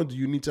millions more do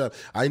you need to have?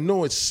 I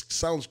know it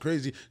sounds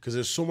crazy because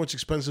there's so much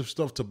expensive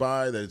stuff to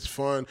buy that it's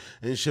fun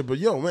and shit. But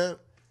yo, man,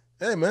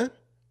 hey, man,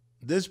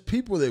 there's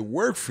people that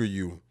work for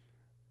you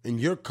in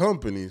your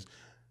companies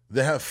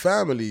that have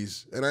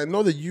families. And I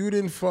know that you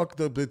didn't fuck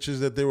the bitches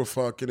that they were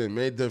fucking and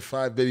made their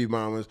 5 baby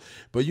mamas.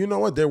 But you know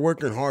what? They're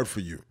working hard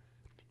for you.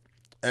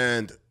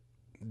 And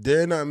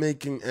they're not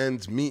making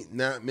ends meet,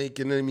 not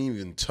making them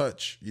even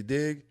touch. You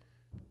dig?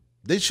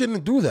 They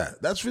shouldn't do that.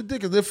 That's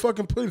ridiculous. They're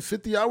fucking putting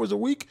 50 hours a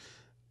week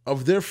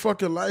of their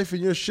fucking life in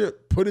your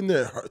shit, putting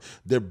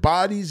their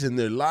bodies and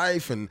their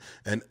life and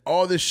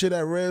all this shit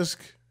at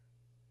risk.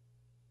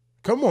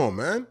 Come on,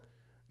 man.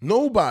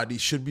 Nobody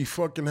should be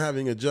fucking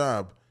having a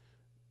job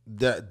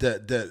that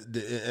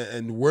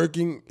and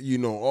working,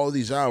 all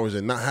these hours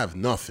and not have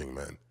nothing,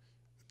 man.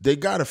 They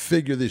got to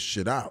figure this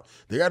shit out.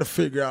 They got to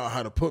figure out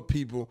how to put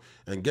people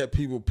and get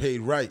people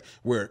paid right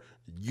where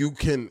you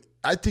can.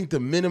 I think the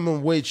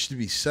minimum wage should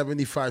be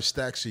 75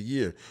 stacks a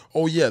year.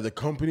 Oh yeah, the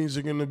companies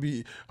are gonna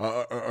be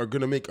are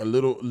gonna make a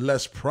little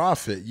less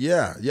profit.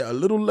 Yeah, a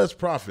little less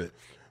profit.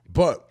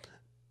 But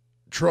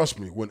trust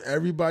me, when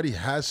everybody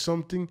has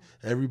something,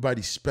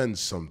 everybody spends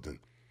something.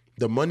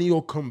 The money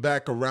will come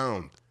back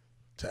around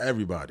to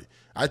everybody.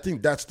 I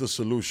think that's the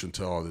solution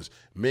to all this.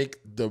 Make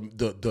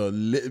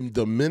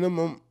the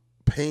minimum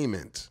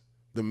payment,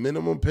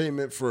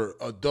 for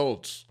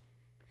adults.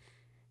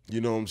 You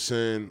know what I'm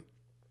saying?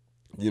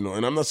 You know,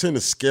 and I'm not saying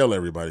to scale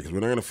everybody because we're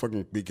not going to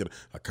fucking make it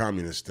a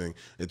communist thing.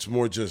 It's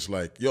more just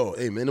like, yo,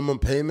 hey, minimum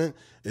payment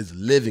is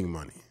living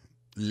money.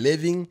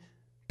 Living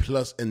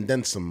plus and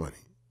then some money.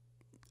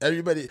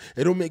 Everybody,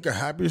 it'll make a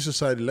happier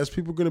society. Less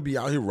people are going to be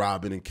out here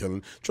robbing and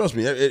killing. Trust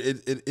me,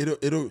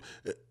 it'll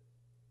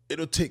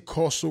take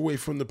costs away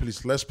from the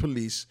police. Less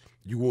police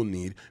you will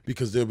need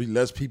because there'll be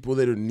less people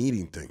that are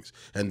needing things.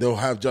 And they'll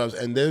have jobs.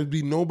 And there'll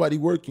be nobody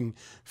working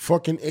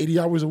fucking 80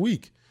 hours a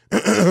week.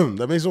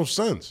 That makes no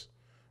sense.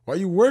 Why are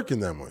you working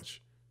that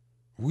much?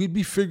 We'd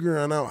be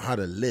figuring out how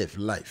to live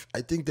life.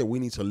 I think that we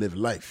need to live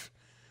life.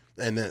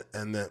 And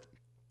that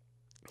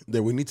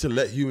we need to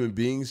let human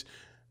beings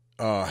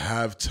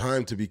have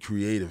time to be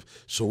creative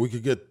so we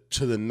could get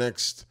to the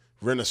next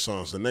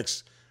renaissance, the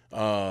next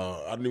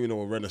I don't even know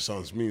what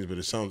Renaissance means, but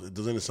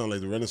doesn't it sound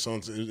like the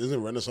Renaissance?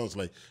 Isn't Renaissance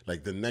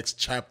like the next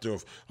chapter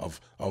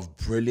of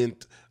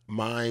brilliant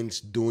minds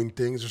doing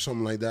things or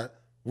something like that?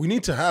 We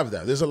need to have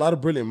that. There's a lot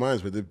of brilliant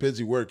minds, but they're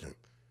busy working.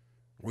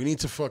 We need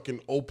to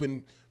fucking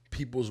open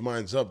people's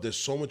minds up. There's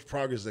so much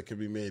progress that can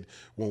be made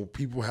when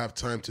people have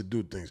time to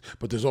do things,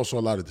 but there's also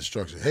a lot of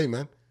destruction. Hey,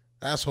 man,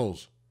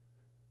 assholes.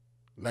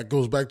 That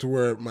goes back to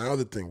where my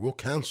other thing, we'll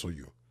cancel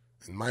you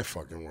in my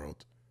fucking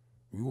world.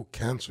 We will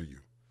cancel you.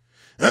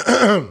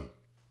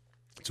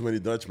 Too many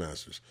Dutch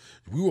masters.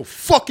 We will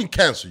fucking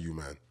cancel you,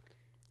 man.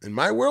 In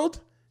my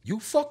world,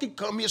 you fucking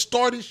come here,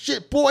 start this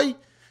shit, boy.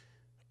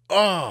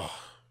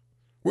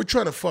 We're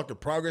trying to fucking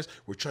progress.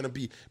 We're trying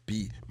to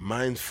be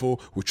mindful.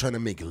 We're trying to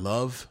make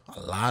love, a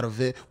lot of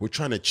it. We're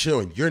trying to chill,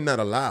 and you're not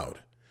allowed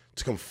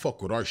to come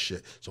fuck with our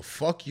shit. So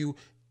fuck you,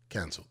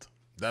 canceled.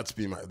 That'd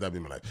be my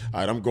life. All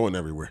right, I'm going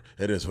everywhere.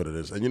 It is what it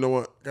is. And you know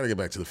what? I got to get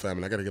back to the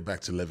family. I got to get back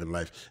to living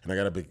life. And I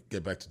got to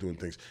get back to doing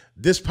things.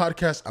 This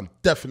podcast, I'm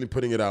definitely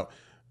putting it out.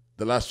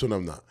 The last one,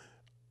 I'm not.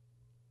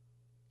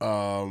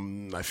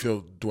 I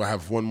feel, do I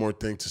have one more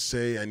thing to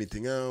say?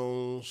 Anything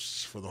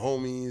else for the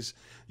homies?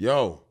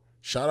 Yo,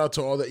 shout out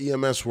to all the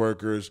EMS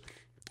workers.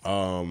 As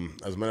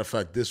a matter of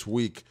fact, this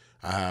week,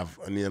 I have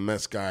an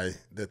EMS guy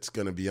that's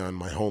going to be on,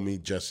 my homie,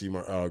 Jesse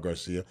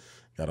Garcia.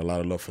 Got a lot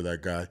of love for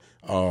that guy.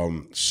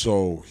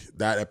 So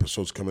that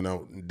episode's coming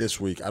out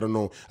this week. I don't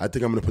know. I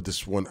think I'm going to put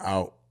this one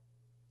out.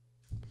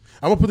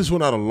 I'm going to put this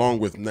one out along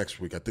with next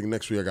week. I think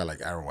next week I got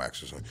like Arrow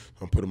Wax or something. I'm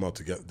going to put them out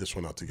together, this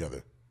one out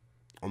together.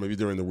 Or maybe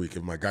during the week.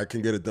 If my guy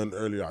can get it done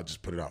earlier, I'll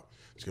just put it out.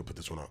 Just going to put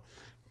this one out.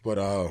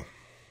 But,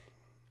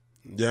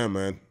 yeah,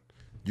 man.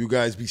 You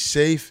guys be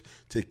safe.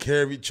 Take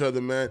care of each other,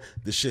 man.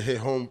 This shit hit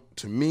home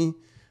to me.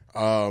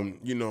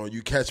 You know,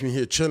 you catch me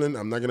here chilling.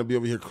 I'm not going to be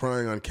over here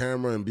crying on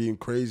camera and being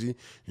crazy.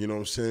 You know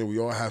what I'm saying? We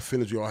all have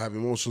feelings. We all have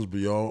emotions.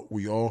 But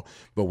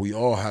we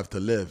all have to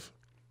live.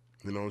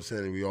 You know what I'm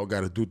saying? We all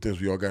got to do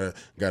things. We all got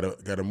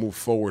to move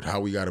forward how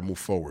we got to move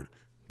forward.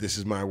 This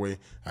is my way.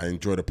 I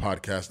enjoy the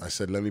podcast. I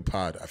said, let me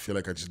pod. I feel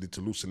like I just need to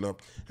loosen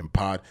up and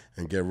pod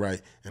and get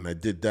right. And I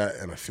did that,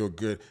 and I feel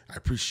good. I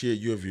appreciate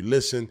you if you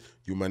listen.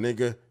 You my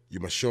nigga. You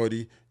my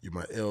shorty. You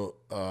my ill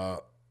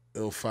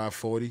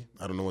 540.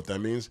 I don't know what that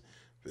means.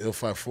 Ill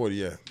 540,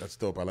 yeah, that's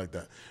dope. I like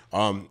that.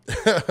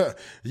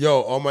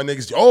 Yo, all my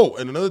niggas. Oh,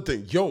 and another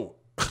thing, yo,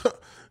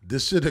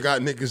 this shit got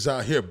niggas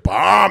out here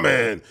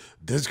bombing.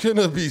 There's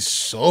gonna be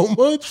so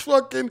much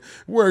fucking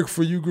work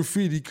for you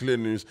graffiti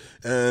cleaners,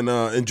 and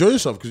enjoy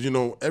yourself because you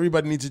know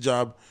everybody needs a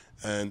job,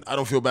 and I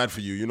don't feel bad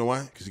for you. You know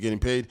why? Because you're getting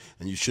paid,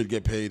 and you should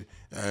get paid,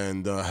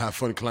 and have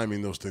fun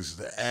climbing those things.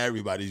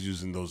 Everybody's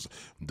using those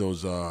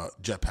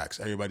jetpacks.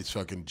 Everybody's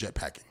fucking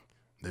jetpacking.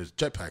 There's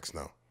jetpacks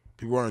now.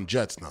 People are on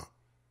jets now.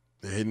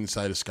 They're hidden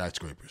inside of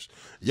skyscrapers.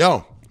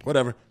 Yo,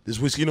 whatever. This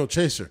Whiskey No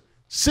Chaser.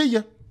 See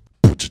ya.